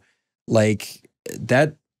year. Like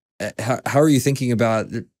that, how are you thinking about,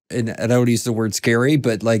 and I don't use the word scary,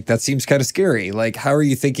 but like that seems kind of scary. Like how are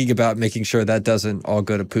you thinking about making sure that doesn't all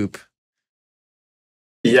go to poop?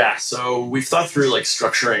 Yeah, so we've thought through like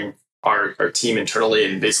structuring our team internally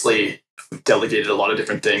and basically delegated a lot of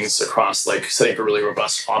different things across like setting up a really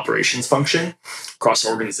robust operations function across the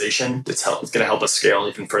organization. It's going to help us scale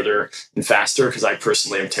even further and faster because I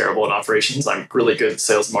personally am terrible at operations. I'm really good at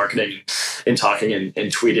sales, marketing, and talking and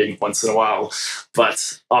tweeting once in a while.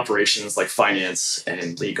 But operations like finance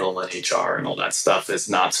and legal and HR and all that stuff is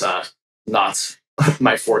not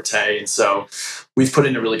my forte. And so we've put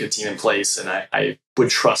in a really good team in place, and I would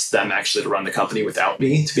trust them actually to run the company without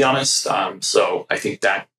me, to be honest. So I think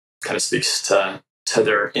that kind of speaks to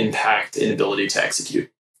their impact and ability to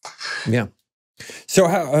execute. Yeah. So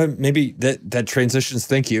how maybe that transitions,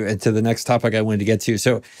 thank you, into the next topic I wanted to get to.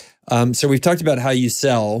 So so we've talked about how you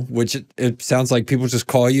sell, which it sounds like people just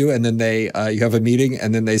call you and then they you have a meeting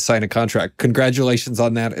and then they sign a contract. Congratulations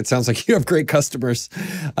on that. It sounds like you have great customers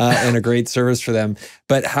and a great service for them.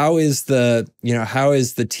 But how is the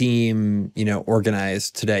team,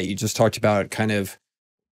 organized today? You just talked about kind of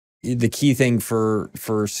the key thing for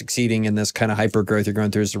succeeding in this kind of hyper growth you're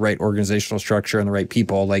going through is the right organizational structure and the right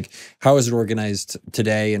people. Like, how is it organized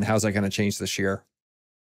today, and how's that going to change this year?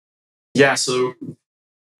 Yeah, so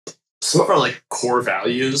some of our like core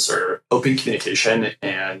values are open communication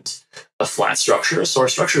and a flat structure. So our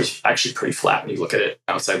structure is actually pretty flat when you look at it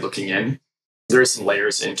outside looking in. There are some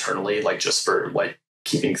layers internally, like just for like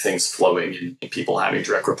keeping things flowing and people having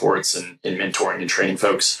direct reports and mentoring and training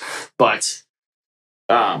folks. But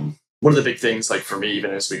one of the big things, like for me, even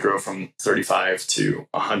as we grow from 35 to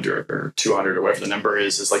 100 or 200 or whatever the number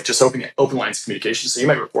is like just open lines of communication. So you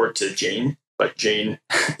might report to Jane, but Jane,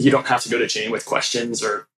 you don't have to go to Jane with questions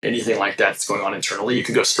or anything like that that's going on internally. You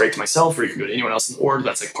can go straight to myself, or you can go to anyone else in the org.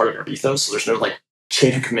 That's like part of our ethos. So there's no like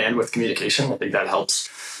chain of command with communication. I think that helps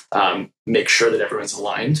make sure that everyone's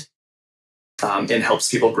aligned. And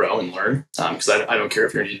helps people grow and learn. Because I don't care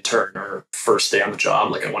if you're an intern or first day on the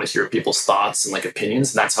job. Like I want to hear people's thoughts and like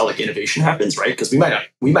opinions, and that's how like innovation happens, right? Because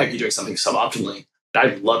we might be doing something suboptimally.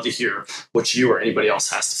 I'd love to hear what you or anybody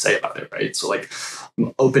else has to say about it, right? So like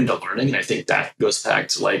I'm open to learning, and I think that goes back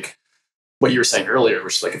to like what you were saying earlier,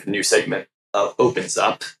 which is like if a new segment opens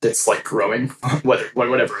up that's like growing,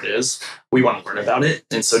 whatever it is, we want to learn about it,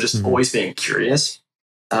 and so just always being curious.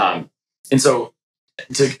 And so.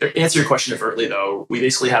 To answer your question overtly, though, we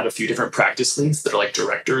basically have a few different practice leads that are like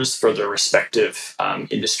directors for their respective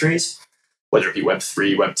industries, whether it be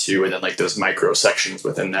Web3, Web2, and then like those micro sections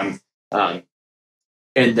within them. And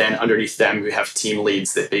then underneath them, we have team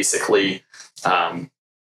leads that basically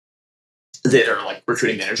that are like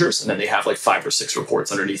recruiting managers, and then they have like 5 or 6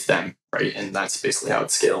 reports underneath them, right? And that's basically how it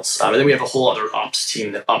scales. And then we have a whole other ops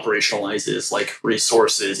team that operationalizes like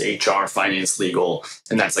resources, HR, finance, legal,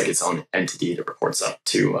 and that's like its own entity that reports up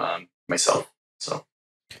to myself. So,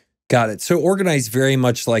 got it. So organized very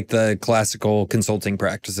much like the classical consulting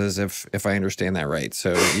practices, if I understand that right.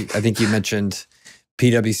 So I think you mentioned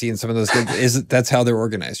PwC and some of those. That's how they're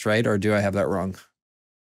organized, right? Or do I have that wrong?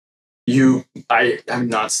 I have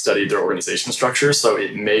not studied their organizational structure, so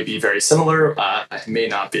it may be very similar. It may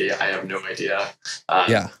not be. I have no idea.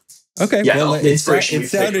 Yeah. Okay. Yeah, well, it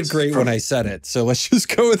sounded great when I said it, so let's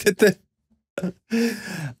just go with it then.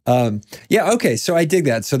 Yeah. Okay. So I dig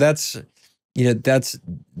that. So that's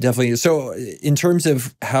definitely. So in terms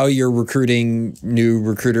of how you're recruiting new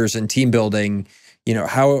recruiters and team building,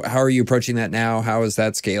 how are you approaching that now? How is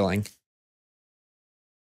that scaling?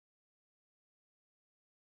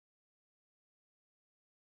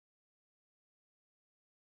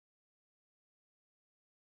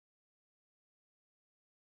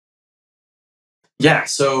 Yeah,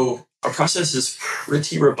 so our process is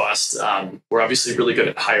pretty robust. We're obviously really good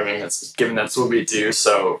at hiring. That's what we do.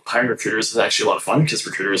 So hiring recruiters is actually a lot of fun because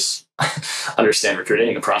recruiters understand recruiting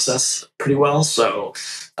and the process pretty well. So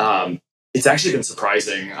it's actually been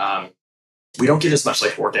surprising. We don't get as much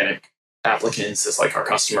like organic applicants as like our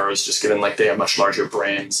customers, just given like they have much larger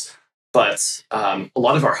brands. But a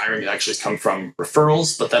lot of our hiring actually has come from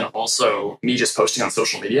referrals, but then also me just posting on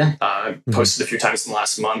social media. I posted a few times in the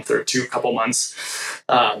last month or couple months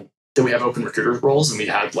that we have open recruiter roles, and we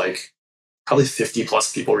had like probably 50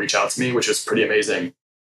 plus people reach out to me, which is pretty amazing.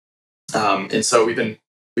 And so we've been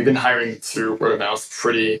hiring through word of mouth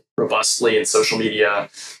pretty robustly in social media,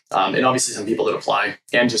 and obviously some people that apply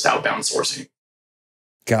and just outbound sourcing.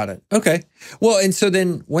 Got it. Okay. Well, and so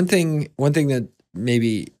then one thing that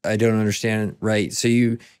maybe I don't understand, right? So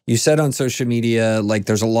you said on social media, like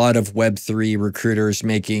there's a lot of Web3 recruiters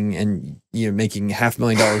making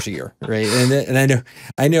 $500,000 a year, right? And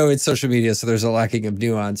I know it's social media, so there's a lacking of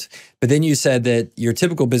nuance. But then you said that your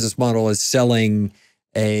typical business model is selling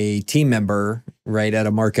a team member, right, at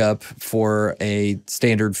a markup for a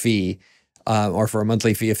standard fee. Or for a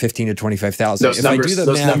monthly fee of 15 to 25,000. Those numbers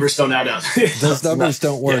don't add up. Those numbers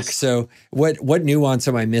don't work. Yes. So what nuance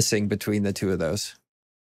am I missing between the two of those?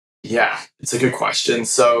 Yeah, it's a good question.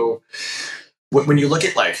 So when you look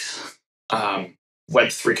at like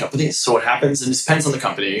Web3 companies, so what happens, and it depends on the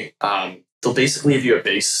company, they'll basically give you a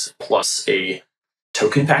base plus a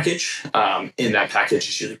token package. And that package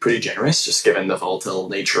is usually pretty generous, just given the volatile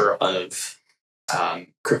nature of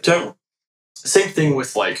crypto. Same thing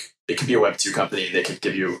with like, it could be a Web2 company. They could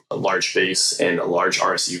give you a large base and a large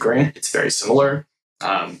RSU grant. It's very similar.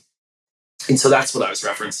 And so that's what I was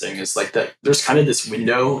referencing is like that there's kind of this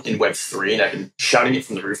window in Web3, and I've been shouting it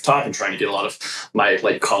from the rooftop and trying to get a lot of my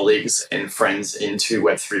like colleagues and friends into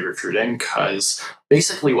Web3 recruiting, because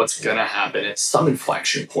basically what's going to happen at some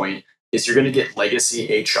inflection point is you're going to get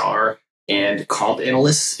legacy HR and comp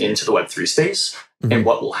analysts into the Web3 space. Mm-hmm. And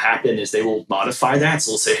what will happen is they will modify that.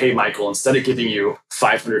 So we'll say, hey, Michael, instead of giving you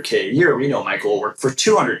 $500K a year, we know Michael will work for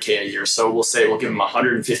 $200K a year. So we'll say we'll give him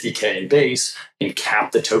 $150K in base and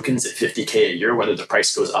cap the tokens at $50K a year, whether the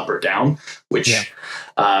price goes up or down, which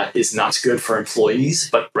is not good for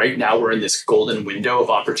employees. But right now we're in this golden window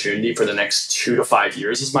of opportunity for the next 2 to 5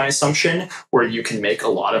 years is my assumption, where you can make a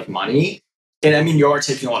lot of money. And I mean, you are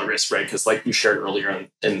taking a lot of risks, right? Because like you shared earlier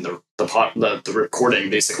in the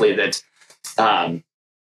recording, basically that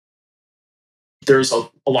there's a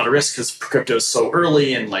lot of risk because crypto is so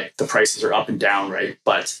early and like the prices are up and down, right?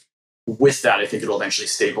 But with that, I think it'll eventually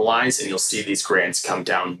stabilize and you'll see these grants come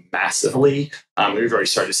down massively. We've already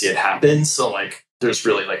started to see it happen. So like there's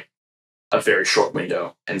really like a very short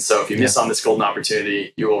window. And so if you miss on this golden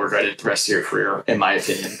opportunity, you will regret it the rest of your career, in my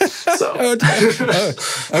opinion. So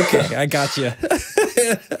okay, I got you.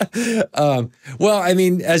 Well, I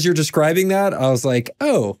mean, as you're describing that, I was like,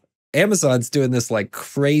 oh, Amazon's doing this like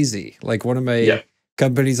crazy. Like one of my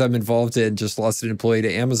companies I'm involved in just lost an employee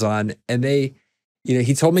to Amazon, and they,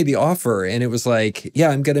 he told me the offer and it was like,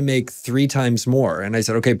 yeah, I'm going to make 3 times more. And I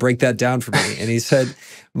said, okay, break that down for me. And he said,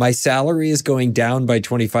 my salary is going down by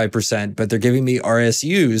 25%, but they're giving me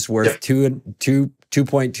RSUs worth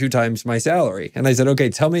 2.2 times my salary. And I said,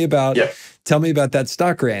 okay, tell me about that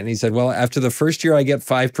stock grant. And he said, well, after the first year, I get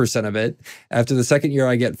 5% of it. After the second year,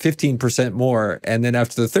 I get 15% more. And then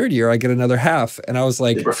after the third year, I get another half. And I was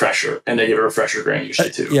like, they give a refresher grant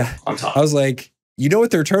usually too. On top. I was like, you know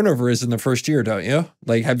what their turnover is in the first year, don't you?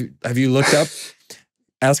 Like, have you looked up?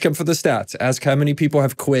 Ask him for the stats. Ask how many people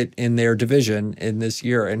have quit in their division in this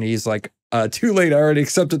year. And he's like, too late. I already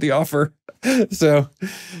accepted the offer. So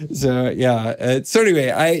yeah. So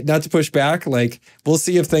anyway, not to push back, like we'll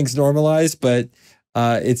see if things normalize, but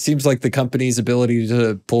it seems like the company's ability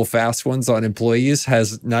to pull fast ones on employees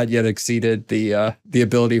has not yet exceeded the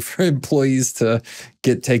ability for employees to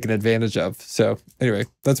get taken advantage of. So anyway,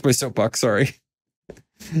 that's my soapbox. Sorry.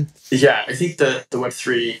 Yeah, I think the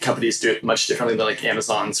Web3 companies do it much differently than like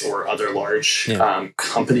Amazon's or other large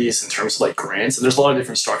companies in terms of like grants. And there's a lot of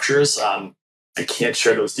different structures. I can't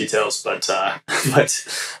share those details, but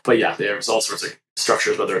yeah, there's all sorts of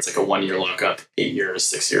structures, whether it's like a 1 year lockup, 8 years,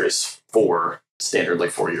 6 years, 4 standard,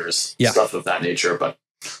 like 4 years, stuff of that nature. But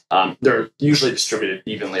they're usually distributed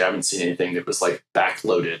evenly. I haven't seen anything that was like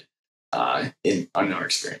backloaded in our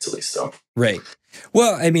experience, at least. So right.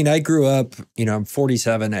 Well, I mean, I grew up, I'm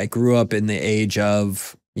 47. I grew up in the age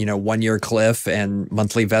of, 1 year cliff and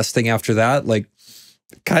monthly vesting after that. Like,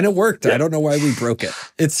 kind of worked. I don't know why we broke it.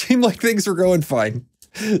 It seemed like things were going fine.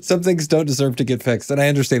 Some things don't deserve to get fixed. And I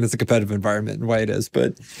understand it's a competitive environment and why it is,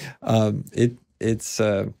 but it's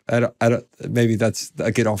I don't maybe that's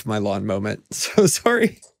a get off my lawn moment. So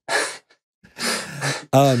sorry.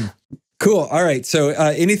 Cool. All right. So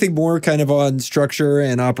anything more kind of on structure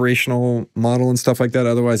and operational model and stuff like that?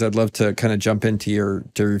 Otherwise, I'd love to kind of jump into your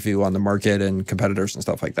review on the market and competitors and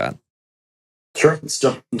stuff like that. Sure. Let's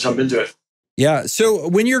jump into it. Yeah. So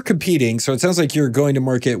when you're competing, so it sounds like you're going to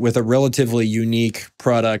market with a relatively unique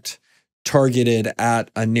product targeted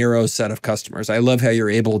at a narrow set of customers. I love how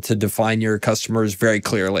you're able to define your customers very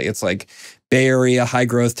clearly. It's like Bay Area, high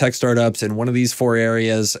growth tech startups in one of these 4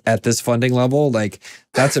 areas at this funding level. Like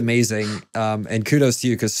that's amazing. And kudos to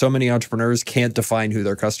you, because so many entrepreneurs can't define who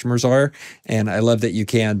their customers are. And I love that you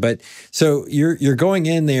can. But so you're going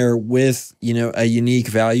in there with, you know, a unique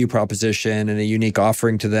value proposition and a unique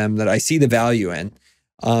offering to them that I see the value in.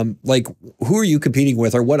 Like who are you competing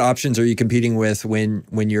with, or what options are you competing with when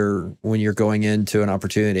you're going into an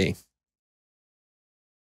opportunity?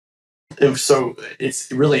 So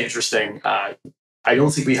it's really interesting. I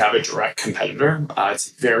don't think we have a direct competitor.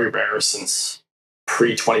 It's very rare since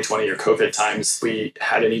pre-2020 or COVID times we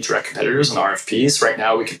had any direct competitors in RFPs. Right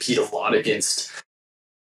now we compete a lot against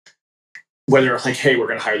whether like, hey, we're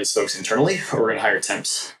going to hire these folks internally or we're going to hire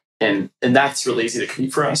temps. And that's really easy to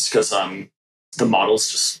compete for us because the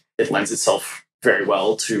models just, it lends itself very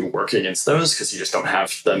well to working against those because you just don't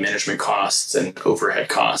have the management costs and overhead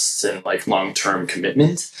costs and like long-term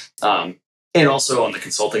commitment. And also on the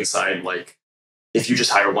consulting side, like if you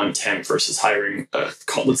just hire one temp versus hiring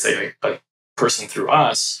let's say a person through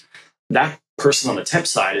us, that person on the temp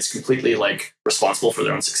side is completely like responsible for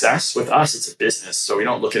their own success. With us, it's a business. So we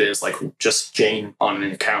don't look at it as like just Jane on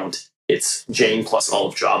an account. It's Jane plus all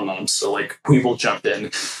of Jobmobz. So like we will jump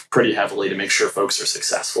in pretty heavily to make sure folks are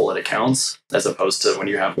successful at accounts, as opposed to when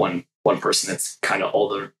you have one person, it's kind of all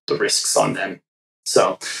the risks on them.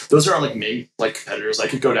 So those are our like main like competitors. I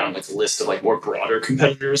could go down like the list of like more broader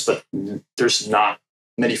competitors, but there's not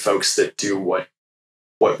many folks that do what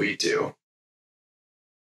we do.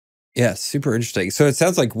 Yeah, super interesting. So it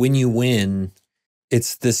sounds like when you win,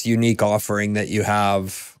 it's this unique offering that you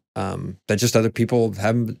have that just other people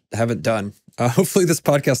haven't done. Hopefully this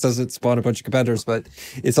podcast doesn't spawn a bunch of competitors, but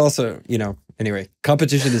it's also, you know, anyway,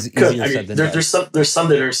 competition is easier said than done. There's some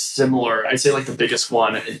that are similar. I'd say like the biggest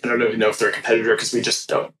one, I don't even know if they're a competitor because we just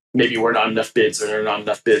don't, maybe we're not enough bids or there are not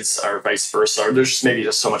enough bids or vice versa. Or there's just maybe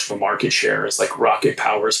just so much of a market share. It's like Rocket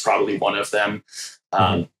Power is probably one of them.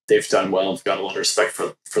 They've done well. I've got a lot of respect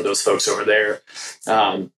for those folks over there.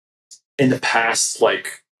 In the past,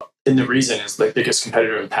 and the reason is the biggest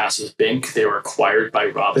competitor in the past was Bink. They were acquired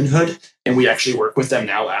by Robinhood, and we actually work with them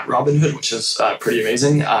now at Robinhood, which is pretty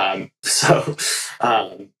amazing. So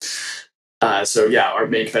yeah, our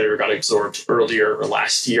main competitor got absorbed earlier or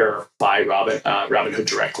last year by Robinhood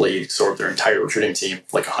directly, absorbed their entire recruiting team,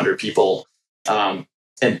 like 100 people. And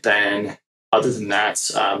then other than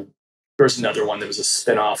that, there's another one that was a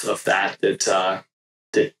spinoff of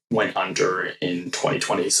that went under in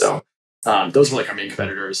 2020. So those were like our main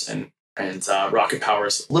competitors, and Rocket Power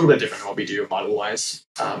is a little bit different than what we do model wise.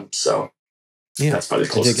 So yeah, that's probably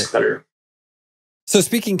the closest competitor. So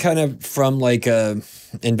speaking kind of from like a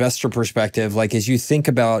investor perspective, like as you think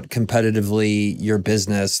about competitively your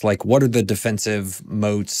business, like what are the defensive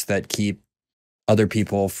moats that keep other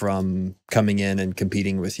people from coming in and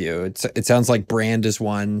competing with you? It sounds like brand is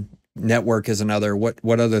one, network is another. What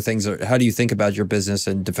other things how do you think about your business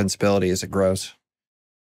and defensibility as it grows?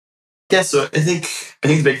 Yeah, so I think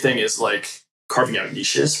the big thing is like carving out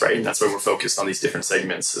niches, right? And that's why we're focused on these different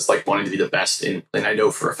segments. Is like wanting to be the best in, and I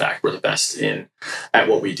know for a fact we're the best at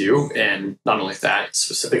what we do. And not only that,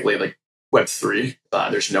 specifically like Web3,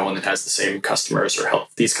 there's no one that has the same customers or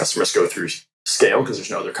help these customers go through scale, because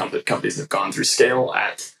there's no other companies that have gone through scale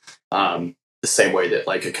at the same way that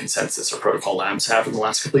like a Consensus or Protocol Labs have in the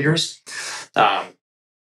last couple of years.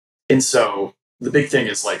 And so the big thing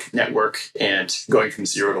is like network and going from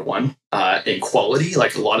 0 to 1 in quality.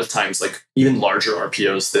 Like a lot of times, like even larger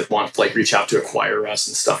RPOs that want to like reach out to acquire us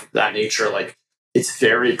and stuff of that nature, like it's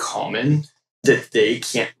very common that they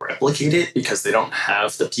can't replicate it because they don't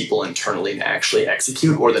have the people internally to actually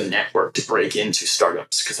execute or the network to break into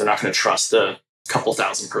startups, because they're not going to trust a couple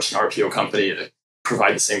thousand person RPO company to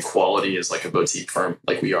provide the same quality as like a boutique firm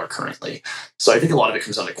like we are currently. So I think a lot of it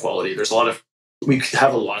comes down to quality. We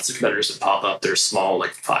have lots of competitors that pop up. They're small,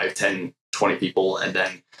 like 5, 10, 20 people, and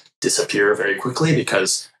then disappear very quickly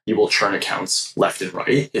because you will churn accounts left and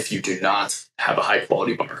right if you do not have a high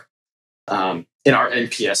quality bar. In our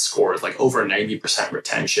NPS score is like over 90%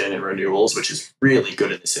 retention and renewals, which is really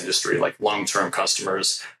good in this industry. Like long-term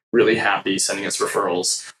customers really happy sending us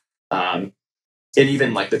referrals. And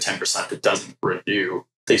even like the 10% that doesn't renew,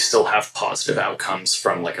 they still have positive outcomes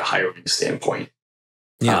from like a hiring standpoint.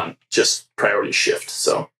 Yeah. Just priority shift.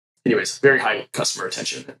 So anyways, very high customer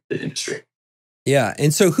retention in the industry. Yeah.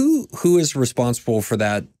 And so who is responsible for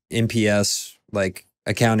that NPS like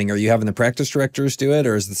accounting? Are you having the practice directors do it,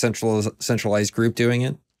 or is the centralized group doing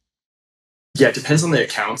it? Yeah, it depends on the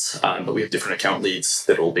accounts, but we have different account leads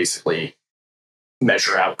that will basically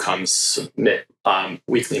measure outcomes, submit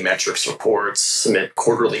weekly metrics reports, submit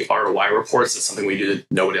quarterly ROI reports. That's something we do that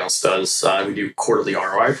nobody else does. We do quarterly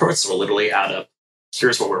ROI reports. So we'll literally add up,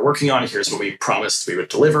 here's what we're working on, here's what we promised we would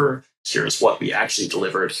deliver, here's what we actually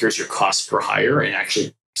delivered, here's your cost per hire, and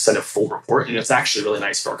actually send a full report. And it's actually really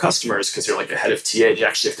nice for our customers because you're like a head of TA. You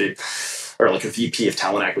actually have to, or like a VP of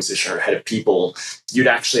talent acquisition or head of people, you'd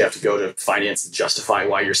actually have to go to finance and justify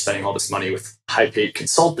why you're spending all this money with high paid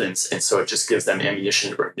consultants. And so it just gives them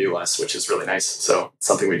ammunition to renew us, which is really nice. So it's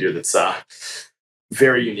something we do that's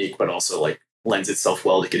very unique, but also like lends itself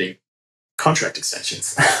well to getting contract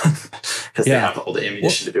extensions because they have all the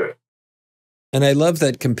ammunition to do it. And I love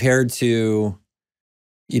that compared to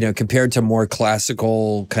more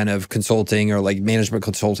classical kind of consulting or like management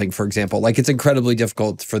consulting, for example, like it's incredibly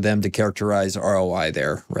difficult for them to characterize ROI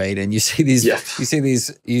there, right? And you see these,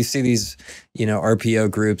 RPO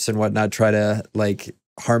groups and whatnot try to like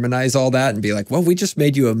harmonize all that and be like, well, we just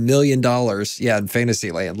made you $1 million, in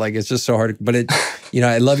fantasy land. Like it's just so hard, but it,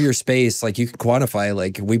 I love your space. Like you can quantify,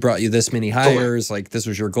 like we brought you this many hires, like this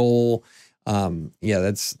was your goal.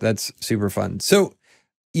 That's super fun. So,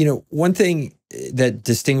 one thing that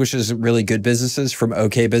distinguishes really good businesses from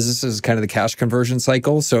okay businesses is kind of the cash conversion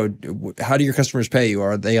cycle. So how do your customers pay you?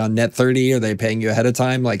 Are they on net 30? Are they paying you ahead of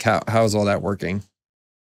time? Like how is all that working?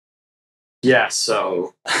 Yeah.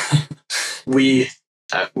 So we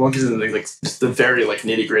won't get into the very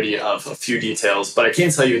nitty gritty of a few details, but I can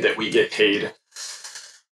tell you that we get paid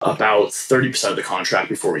about 30% of the contract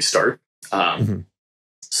before we start.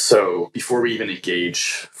 So before we even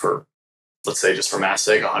engage for, let's say just for math's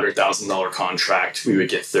sake, $100,000 contract, we would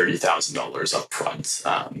get $30,000 up front.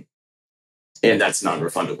 And that's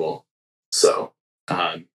non-refundable. So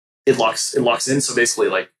it locks in. So basically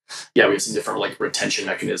we have some different retention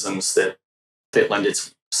mechanisms that lend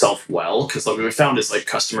itself well. Because what we found is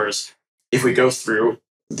customers, if we go through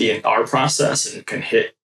our process and can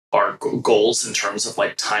hit our goals in terms of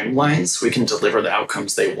timelines, we can deliver the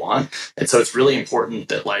outcomes they want. And so it's really important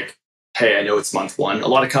that hey, I know it's month one. So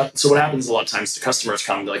what happens a lot of times to customers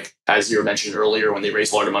come as you mentioned earlier, when they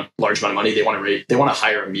raise a large amount of money, they want to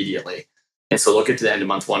hire immediately. And so look at the end of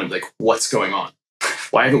month one and what's going on?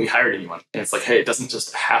 Why haven't we hired anyone? And it's hey, it doesn't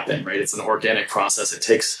just happen, right? It's an organic process. It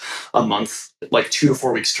takes a month, 2 to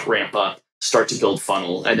 4 weeks to ramp up, start to build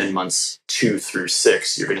funnel, and then months 2 through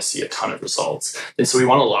 6, you're going to see a ton of results. And so we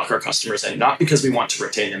want to lock our customers in, not because we want to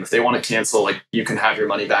retain them. If they want to cancel, you can have your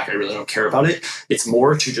money back. I really don't care about it. It's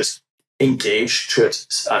more to just engage to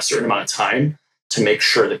a certain amount of time to make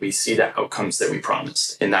sure that we see the outcomes that we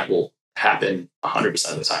promised. And that will happen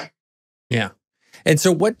 100% of the time. Yeah. And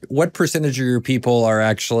so what percentage of your people are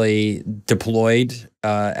actually deployed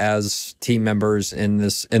as team members in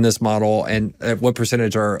this model, and what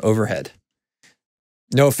percentage are overhead?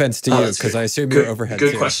 No offense to you, because I assume you're overhead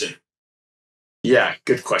too. Good question. Yeah,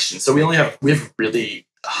 good question. So we have really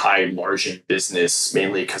high margin business,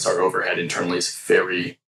 mainly because our overhead internally is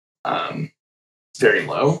very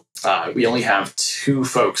low. We only have 2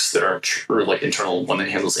 folks that are internal, one that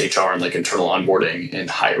handles HR and internal onboarding and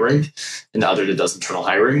hiring, and the other that does internal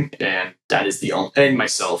hiring. And that is and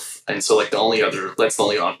myself. And so that's the only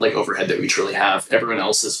overhead that we truly have. Everyone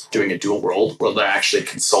else is doing a dual role where they're actually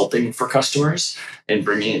consulting for customers and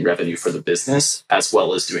bringing in revenue for the business, as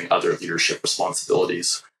well as doing other leadership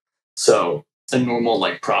responsibilities. So a normal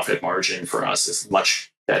profit margin for us is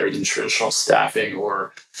much better than traditional staffing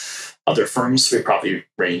or other firms. We probably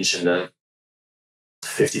range in the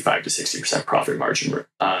 55 to 60% profit margin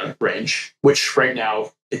range, which right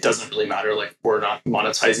now it doesn't really matter. We're not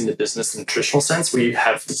monetizing the business in the traditional sense. We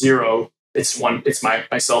have zero. It's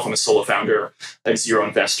myself. I'm a solo founder. I have 0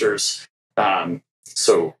 investors.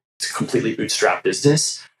 So it's a completely bootstrap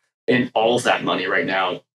business, and all of that money right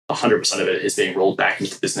now, 100% of it is being rolled back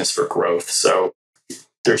into the business for growth. So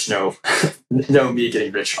there's no me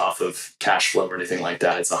getting rich off of cash flow or anything like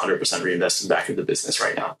that. It's 100% reinvested back into the business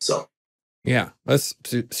right now. So yeah, that's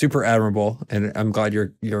super admirable, and I'm glad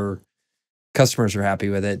your customers are happy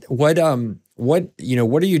with it. What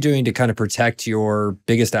are you doing to kind of protect your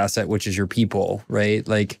biggest asset, which is your people, right?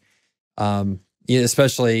 Yeah,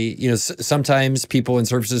 especially, sometimes people in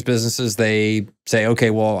services businesses, they say, okay,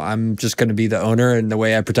 well, I'm just going to be the owner. And the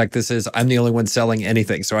way I protect this is I'm the only one selling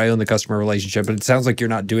anything. So I own the customer relationship. But it sounds like you're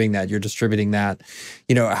not doing that. You're distributing that.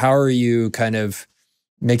 How are you kind of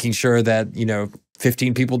making sure that,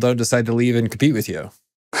 15 people don't decide to leave and compete with you?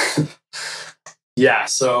 Yeah,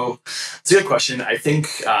 so it's a good question. I think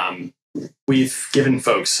we've given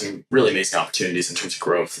folks some really amazing opportunities in terms of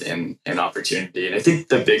growth and opportunity. And I think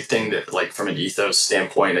the big thing that, like, from an ethos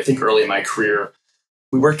standpoint, I think early in my career,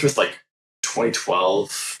 we worked with like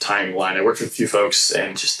 2012 timeline. I worked with a few folks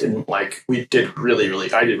and just didn't like, I did really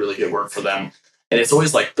good work for them. And it's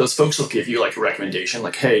always like those folks will give you like a recommendation,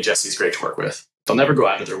 like, hey, Jesse's great to work with. They'll never go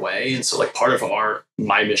out of their way. And so like part of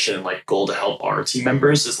my mission and like goal to help our team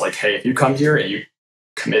members is like, hey, if you come here and you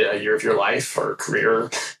commit a year of your life or career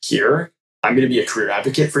here, I'm going to be a career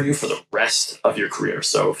advocate for you for the rest of your career.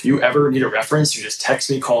 So if you ever need a reference, you just text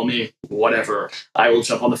me, call me, whatever. I will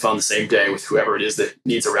jump on the phone the same day with whoever it is that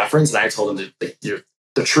needs a reference. And I told them that, like, you're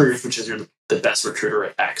the truth, which is you're the best recruiter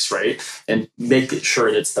at X, right? And make it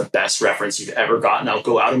sure that it's the best reference you've ever gotten. I'll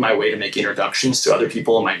go out of my way to make introductions to other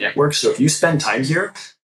people in my network. So if you spend time here,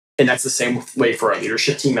 and that's the same way for our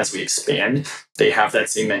leadership team as we expand, they have that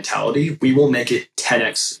same mentality. We will make it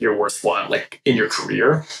 10x your worthwhile, like in your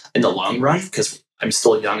career in the long run, because I'm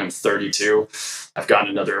still young. I'm 32. I've got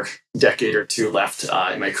another decade or two left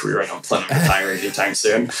in my career. I don't plan on retiring anytime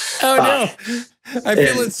soon. Oh, no. I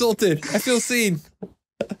feel insulted. I feel seen.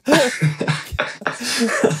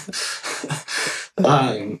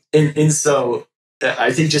 And so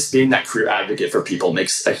I think just being that career advocate for people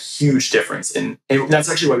makes a huge difference. And that's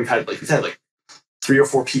actually why we've had like 3 or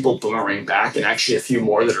 4 people boomerang back, and actually a few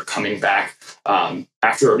more that are coming back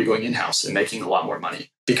after already going in-house and making a lot more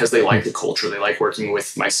money because they like the culture. They like working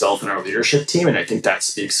with myself and our leadership team. And I think that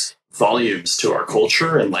speaks volumes to our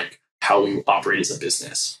culture and like how we operate as a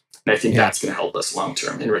business. And I think that's going to help us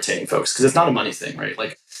long-term in retaining folks, because it's not a money thing, right?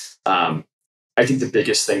 Like, I think the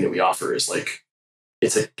biggest thing that we offer is like,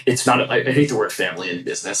 it's not, I hate the word family in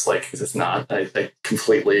business, like, because it's not, I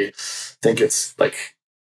completely think it's like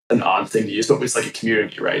an odd thing to use, but it's like a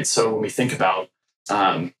community, right? So when we think about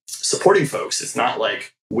supporting folks, it's not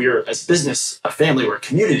like we're, as a business, a family, we're a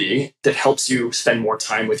community that helps you spend more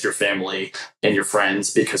time with your family and your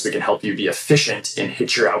friends, because we can help you be efficient and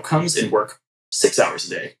hit your outcomes and work 6 hours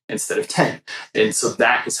a day instead of 10. And so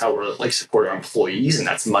that is how we're like support our employees. And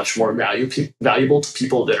that's much more valuable to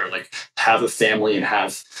people that are like, have a family and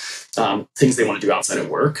have things they want to do outside of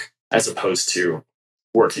work, as opposed to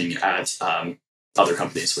working at other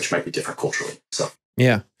companies, which might be different culturally. So,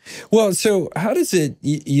 yeah. Well, so how does it,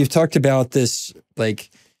 you've talked about this,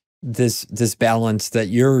 like this balance that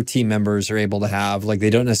your team members are able to have. Like, they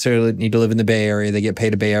don't necessarily need to live in the Bay Area. They get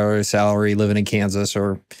paid a Bay Area salary living in Kansas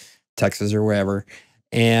or Texas or wherever.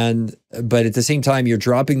 But at the same time, you're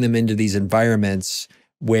dropping them into these environments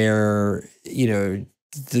where, it's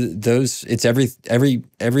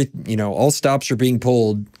all stops are being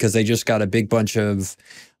pulled because they just got a big bunch of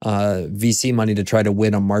VC money to try to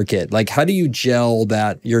win a market. Like, how do you gel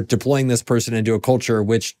that you're deploying this person into a culture,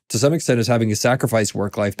 which to some extent is having to sacrifice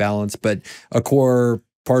work-life balance, but a core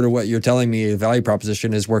part of what you're telling me, the value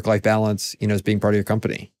proposition, is work-life balance, as being part of your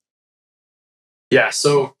company? Yeah.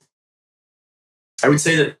 So I would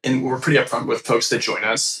say that, and we're pretty upfront with folks that join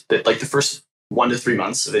us, that like the first 1 to 3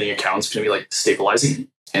 months of any account is going to be like stabilizing.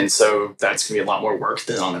 And so that's going to be a lot more work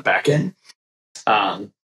than on the back end.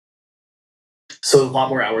 So a lot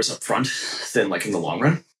more hours up front than like in the long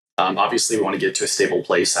run. Obviously, we want to get to a stable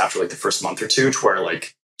place after like the first month or two, to where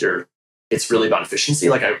like it's really about efficiency.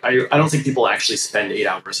 Like I don't think people actually spend 8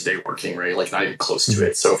 hours a day working, right? Like, not even close to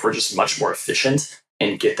it. So if we're just much more efficient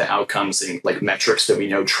and get the outcomes and like metrics that we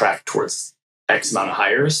know track towards X amount of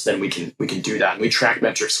hires, then we can do that. And we track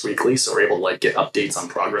metrics weekly, so we're able to like get updates on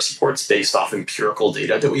progress reports based off empirical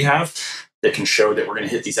data that we have that can show that we're going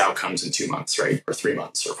to hit these outcomes in 2 months, right, or 3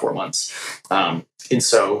 months or 4 months. And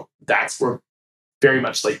so we're very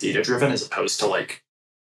much like data driven, as opposed to like,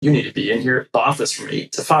 you need to be in here at the office from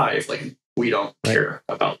 8 to 5. Like, we don't care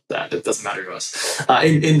about that. It doesn't matter to us.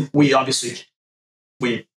 And we obviously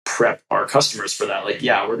prep our customers for that. Like,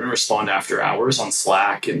 yeah, we're going to respond after hours on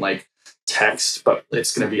Slack and like text, but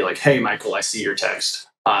it's going to be like, hey, Michael, I see your text.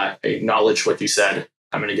 I acknowledge what you said.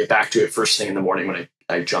 I'm going to get back to it first thing in the morning when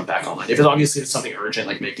I jump back online. If it's something urgent,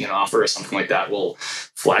 like making an offer or something like that, we'll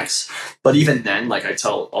flex. But even then, like I'll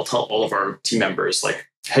tell all of our team members, like,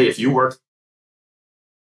 hey, if you work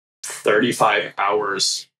 35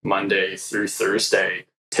 hours Monday through Thursday,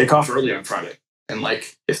 take off early on Friday. And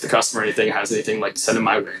like, if the customer or anything has anything, like send them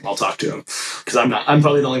my way and I'll talk to him. Cause I'm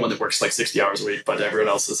probably the only one that works like 60 hours a week, but everyone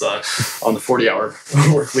else is on the 40-hour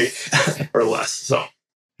work week or less. So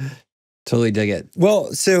totally dig it.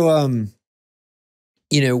 Well, so,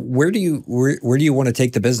 you know, where do you want to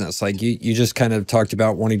take the business? Like you just kind of talked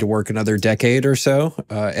about wanting to work another decade or so.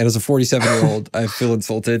 And as a 47-year-old, I feel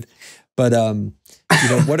insulted, but, you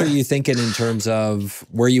know, what are you thinking in terms of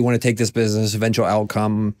where you want to take this business, eventual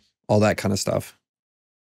outcome, all that kind of stuff?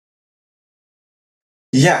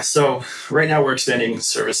 Yeah, so right now we're expanding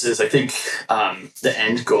services. I think the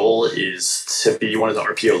end goal is to be one of the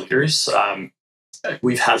RPO leaders.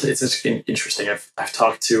 It's interesting. I've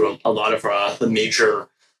talked to a lot of the major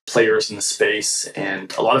players in the space,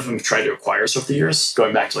 and a lot of them have tried to acquire us over the years.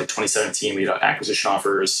 Going back to like 2017, we got acquisition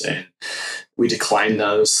offers, and we declined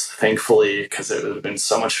those, thankfully, because it would have been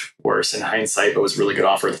so much worse in hindsight, but it was a really good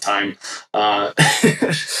offer at the time.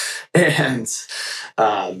 And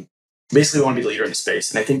basically, we want to be the leader in the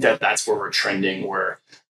space, and I think that that's where we're trending. Where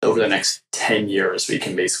over the next 10 years, we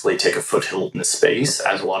can basically take a foothold in the space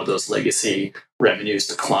as a lot of those legacy revenues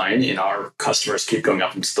decline and our customers keep going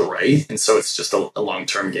up and to the right. And so it's just a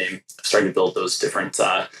long-term game of starting to build those different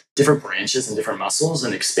branches and different muscles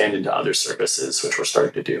and expand into other services, which we're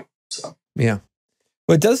starting to do. So, yeah.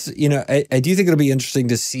 Well, it does, you know, I do think it'll be interesting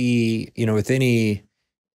to see, you know, with any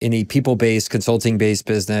people-based, consulting-based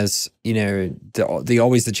business, you know,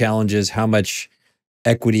 always the challenge is how much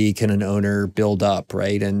equity can an owner build up,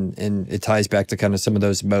 right? And it ties back to kind of some of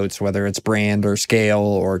those moats, whether it's brand or scale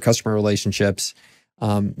or customer relationships.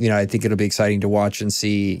 You know, I think it'll be exciting to watch and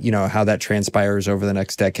see, you know, how that transpires over the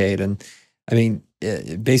next decade. And I mean,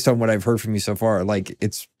 based on what I've heard from you so far, like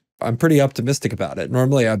I'm pretty optimistic about it.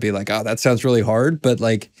 Normally I'd be like, oh, that sounds really hard, but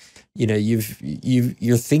like, you know,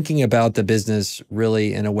 you're thinking about the business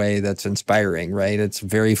really in a way that's inspiring, right? It's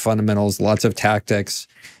very fundamentals, lots of tactics,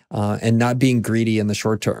 and not being greedy in the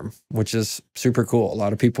short term, which is super cool. A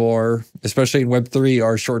lot of people are, especially in Web3,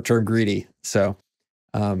 are short-term greedy. So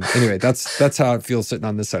anyway, that's how it feels sitting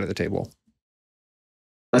on this side of the table.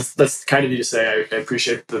 That's kind of you to say. I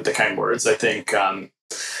appreciate the kind words. I think that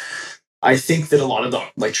a lot of the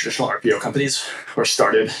like traditional RPO companies were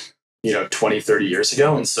started, you know, 20, 30 years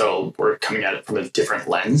ago. And so we're coming at it from a different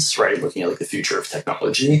lens, right? Looking at like the future of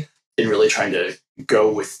technology and really trying to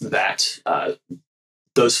go with that,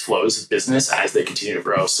 those flows of business as they continue to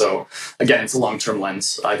grow. So again, it's a long-term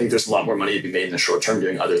lens. I think there's a lot more money to be made in the short term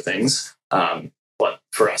doing other things. But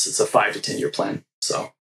for us, it's a 5 to 10 year plan.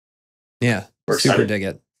 So yeah, we're super excited. dig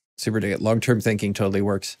it. Super dig it. Long-term thinking totally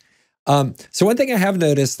works. So one thing I have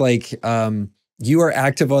noticed, like you are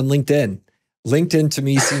active on LinkedIn. LinkedIn to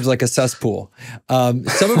me seems like a cesspool.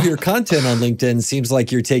 Some of your content on LinkedIn seems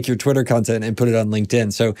like you take your Twitter content and put it on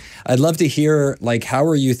LinkedIn. So I'd love to hear, like, how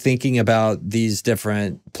are you thinking about these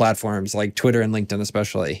different platforms like Twitter and LinkedIn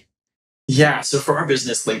especially? Yeah, so for our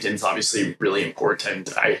business, LinkedIn's obviously really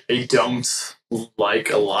important. I don't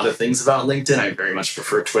like a lot of things about LinkedIn. I very much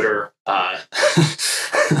prefer Twitter.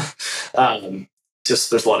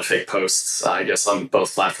 Just there's a lot of fake posts, I guess, on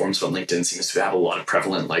both platforms, but LinkedIn seems to have a lot of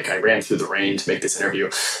prevalent, like, I ran through the rain to make this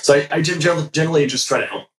interview. So I generally just try to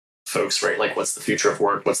help folks, right? Like, what's the future of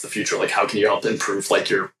work? What's the future? Like, how can you help improve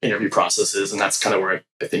like your interview processes? And that's kind of where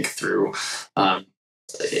I think through.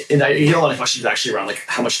 And I get a lot of questions actually around like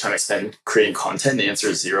how much time I spend creating content. The answer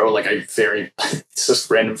is 0. Like it's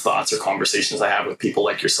just random thoughts or conversations I have with people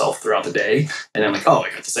like yourself throughout the day. And I'm like, oh, I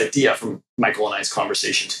got this idea from Michael and I's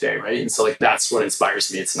conversation today, right? And so like that's what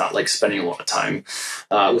inspires me. It's not like spending a lot of time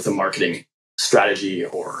with a marketing strategy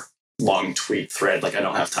or long tweet thread. Like I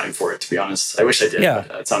don't have time for it, to be honest. I wish I did. Yeah.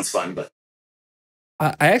 But, it sounds fun, but.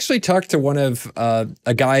 I actually talked to one of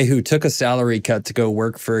a guy who took a salary cut to go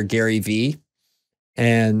work for Gary Vee.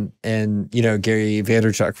 And you know, Gary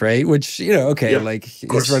Vaynerchuk, right? Which, you know, okay, yeah, like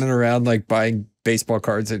he's running around like buying baseball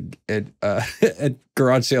cards at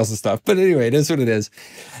garage sales and stuff. But anyway, it is what it is.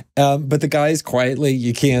 But the guy's quietly,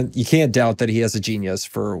 you can't doubt that he has a genius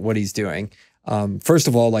for what he's doing. First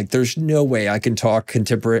of all, like there's no way I can talk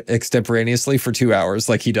extemporaneously for 2 hours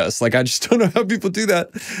like he does. Like I just don't know how people do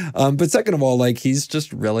that. But second of all, like he's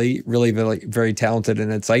just really, really, very, very talented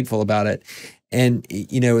and insightful about it. And,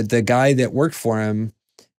 you know, the guy that worked for him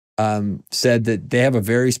said that they have a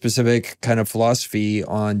very specific kind of philosophy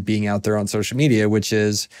on being out there on social media, which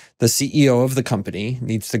is the CEO of the company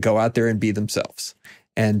needs to go out there and be themselves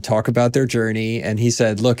and talk about their journey. And he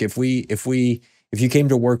said, look, if you came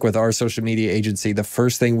to work with our social media agency, the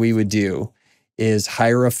first thing we would do is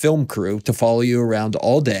hire a film crew to follow you around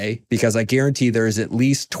all day, because I guarantee there is at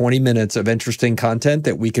least 20 minutes of interesting content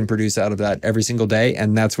that we can produce out of that every single day.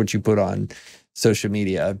 And that's what you put on social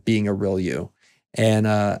media, being a real you. And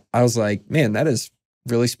I was like, man, that is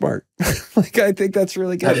really smart. Like, I think that's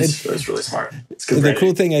really good. That's really smart. It's good. The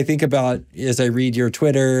cool thing I think about as I read your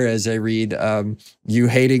Twitter, as I read you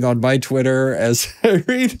hating on my Twitter, as I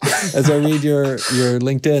read your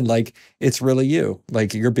LinkedIn, like, it's really you.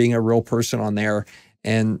 Like, you're being a real person on there,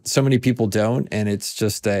 and so many people don't, and it's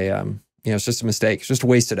just a it's just a mistake. It's just a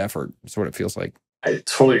wasted effort. It's what it feels like. I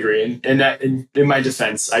totally agree. And in my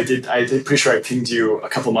defense, I did pretty sure I pinged you a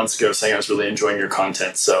couple months ago saying I was really enjoying your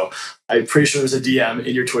content. So I'm pretty sure there's a DM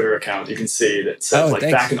in your Twitter account. You can see that said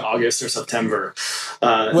back in August or September.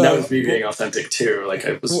 That was me being authentic too. Like,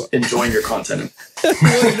 I was enjoying your content.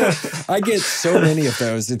 Well, I get so many of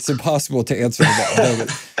those. It's impossible to answer them all. No,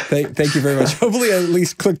 thank you very much. Hopefully I at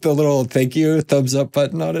least click the little thank you, thumbs up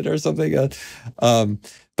button on it or something.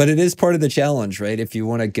 But it is part of the challenge, right? If you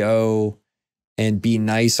want to go and be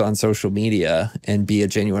nice on social media and be a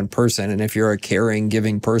genuine person, and if you're a caring,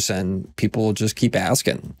 giving person, people will just keep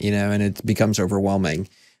asking, and it becomes overwhelming.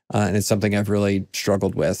 And it's something I've really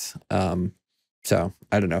struggled with. So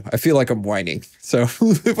I don't know. I feel like I'm whining. So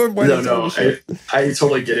if I'm whining, I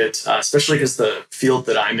totally get it. Especially because the field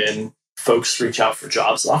that I'm in, folks reach out for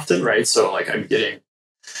jobs often, right? So like, I'm getting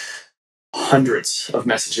hundreds of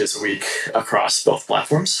messages a week across both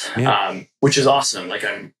platforms, which is awesome. Like,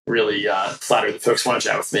 I'm really flattered that folks want to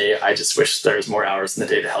chat with me. I just wish there's more hours in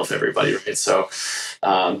the day to help everybody, right? So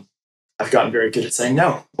I've gotten very good at saying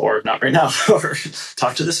no, or not right now, or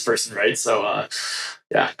talk to this person, right? So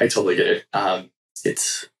yeah, I totally get it.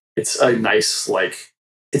 It's a nice, like,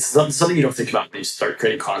 it's something you don't think about when you start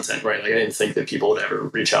creating content, right? Like, I didn't think that people would ever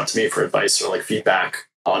reach out to me for advice or like feedback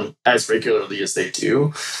on as regularly as they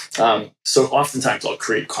do. So oftentimes I'll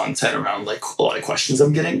create content around like a lot of questions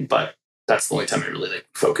I'm getting, but that's the only time I really like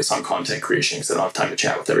focus on content creation, because I don't have time to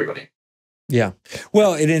chat with everybody. Yeah.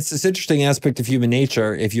 Well, and it's this interesting aspect of human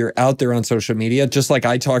nature. If you're out there on social media, just like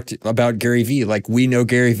I talked about Gary Vee, like, we know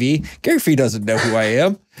Gary Vee. Gary Vee doesn't know who I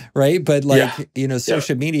am, right? But like,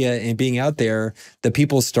 social media and being out there, the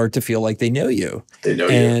people start to feel like they know you. They know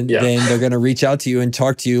and then they're going to reach out to you and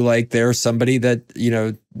talk to you like they're somebody that,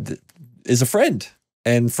 is a friend.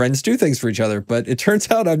 And friends do things for each other. But it turns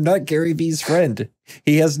out I'm not Gary Vee's friend.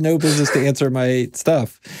 He has no business to answer my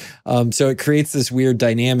stuff. So it creates this weird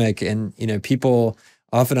dynamic. And, people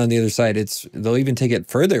often on the other side, they'll even take it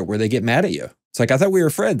further where they get mad at you. It's like, I thought we were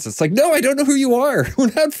friends. It's like, no, I don't know who you are.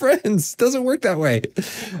 We're not friends. It doesn't work that way.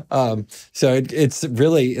 So it's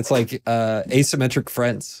like asymmetric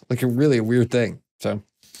friends, like a really weird thing. So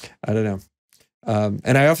I don't know.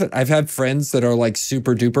 And I've had friends that are like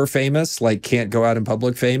super duper famous, like can't go out in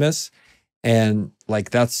public famous. And like,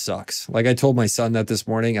 that sucks. Like, I told my son that this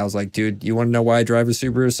morning. I was like, dude, you want to know why I drive a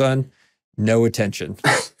Subaru, son? No attention.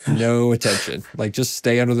 No attention. Like, just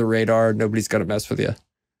stay under the radar. Nobody's going to mess with you.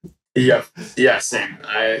 Yeah, same.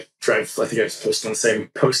 I think I was posting on the same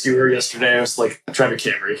post you were yesterday. I was like, I drive a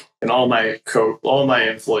Camry, and all my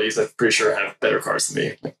employees, I'm pretty sure, have better cars than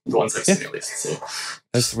me. Like, the ones I've seen at least. So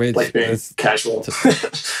that's the way. Like, being casual.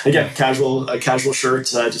 Again, a casual shirt.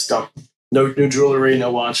 Just no jewelry, no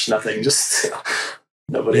watch, nothing. Just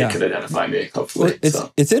nobody can identify me. Hopefully,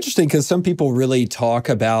 it's interesting because some people really talk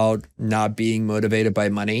about not being motivated by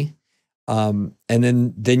money. And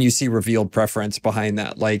then you see revealed preference behind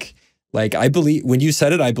that. Like I believe, when you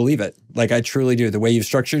said it, I believe it. Like, I truly do. The way you've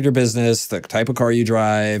structured your business, the type of car you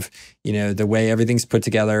drive, the way everything's put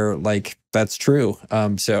together, like, that's true.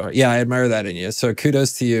 So yeah, I admire that in you. So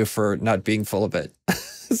kudos to you for not being full of it.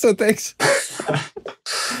 So thanks.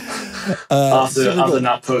 I'll have to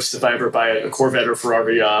not post if I ever buy a Corvette or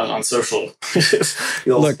Ferrari on social.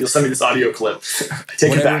 You'll send me this audio clip.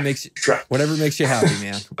 Take it back. Whatever makes you happy,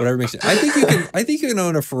 man. Whatever makes you. I think you can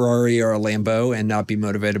own a Ferrari or a Lambo and not be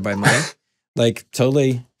motivated by money. Like,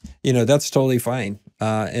 totally, that's totally fine.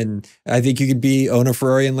 And I think you could own a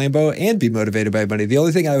Ferrari and Lambo and be motivated by money. The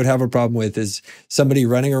only thing I would have a problem with is somebody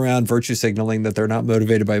running around virtue signaling that they're not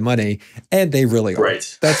motivated by money, and they really are.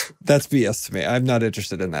 Right. That's BS to me. I'm not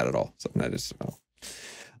interested in that at all. So I'm not interested at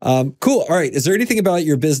all. Cool. All right. Is there anything about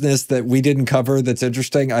your business that we didn't cover that's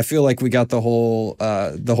interesting? I feel like we got the whole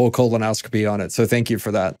colonoscopy on it. So thank you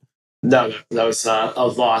for that. No, that was a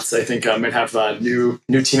lot. I think I might have new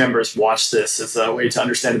team members watch this as a way to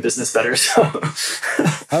understand the business better. So.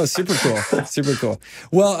 Oh, super cool. Super cool.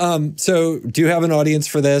 Well, so do you have an audience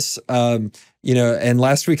for this? And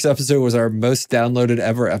last week's episode was our most downloaded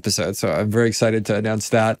ever episode. So I'm very excited to announce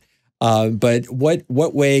that. But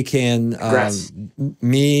what way can I'm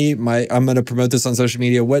going to promote this on social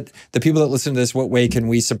media. The people that listen to this, what way can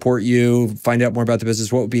we support you, find out more about the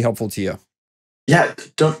business? What would be helpful to you? Yeah,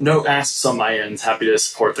 no asks on my end. Happy to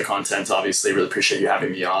support the content. Obviously, really appreciate you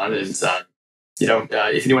having me on. And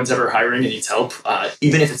if anyone's ever hiring and needs help,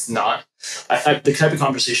 even if it's not, the type of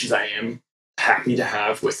conversations I am happy to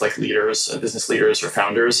have with like leaders, business leaders or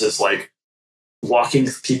founders is like walking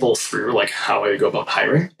people through like how I go about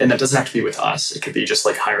hiring. And that doesn't have to be with us. It could be just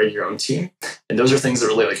like hiring your own team. And those are things that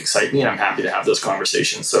really like excite me. And I'm happy to have those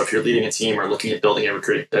conversations. So if you're leading a team or looking at building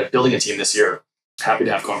a team this year, happy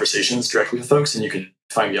to have conversations directly with folks. And you can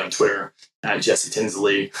find me on Twitter at Jesse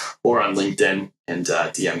Tinsley or on LinkedIn, and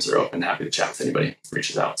DMs are open. Happy to chat with anybody who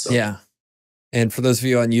reaches out. So yeah. And for those of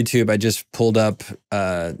you on YouTube, I just pulled up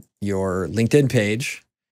your LinkedIn page,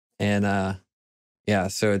 and yeah,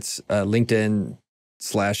 so it's LinkedIn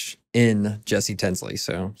 /in Jesse Tinsley.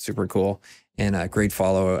 So super cool and great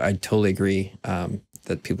follow. I totally agree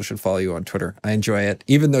that people should follow you on Twitter. I enjoy it,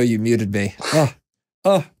 even though you muted me.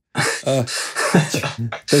 There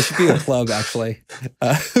should be a club, actually.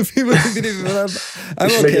 People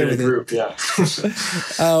I'm okay with it. Group, yeah.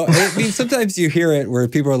 I mean, sometimes you hear it where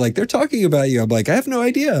people are like, they're talking about you. I'm like, I have no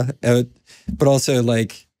idea. But also,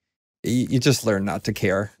 like, you just learn not to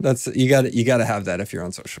care. That's you got to have that if you're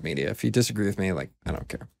on social media. If you disagree with me, like, I don't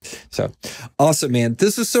care. So awesome, man.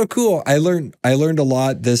 This is so cool. I learned a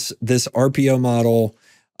lot. This RPO model,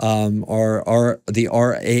 or the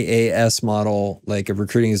RAAS model, like a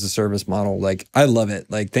recruiting as a service model. Like, I love it.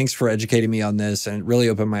 Like, thanks for educating me on this, and it really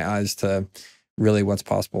opened my eyes to really what's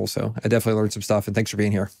possible. So I definitely learned some stuff, and thanks for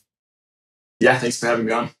being here. Yeah, thanks for having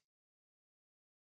me on.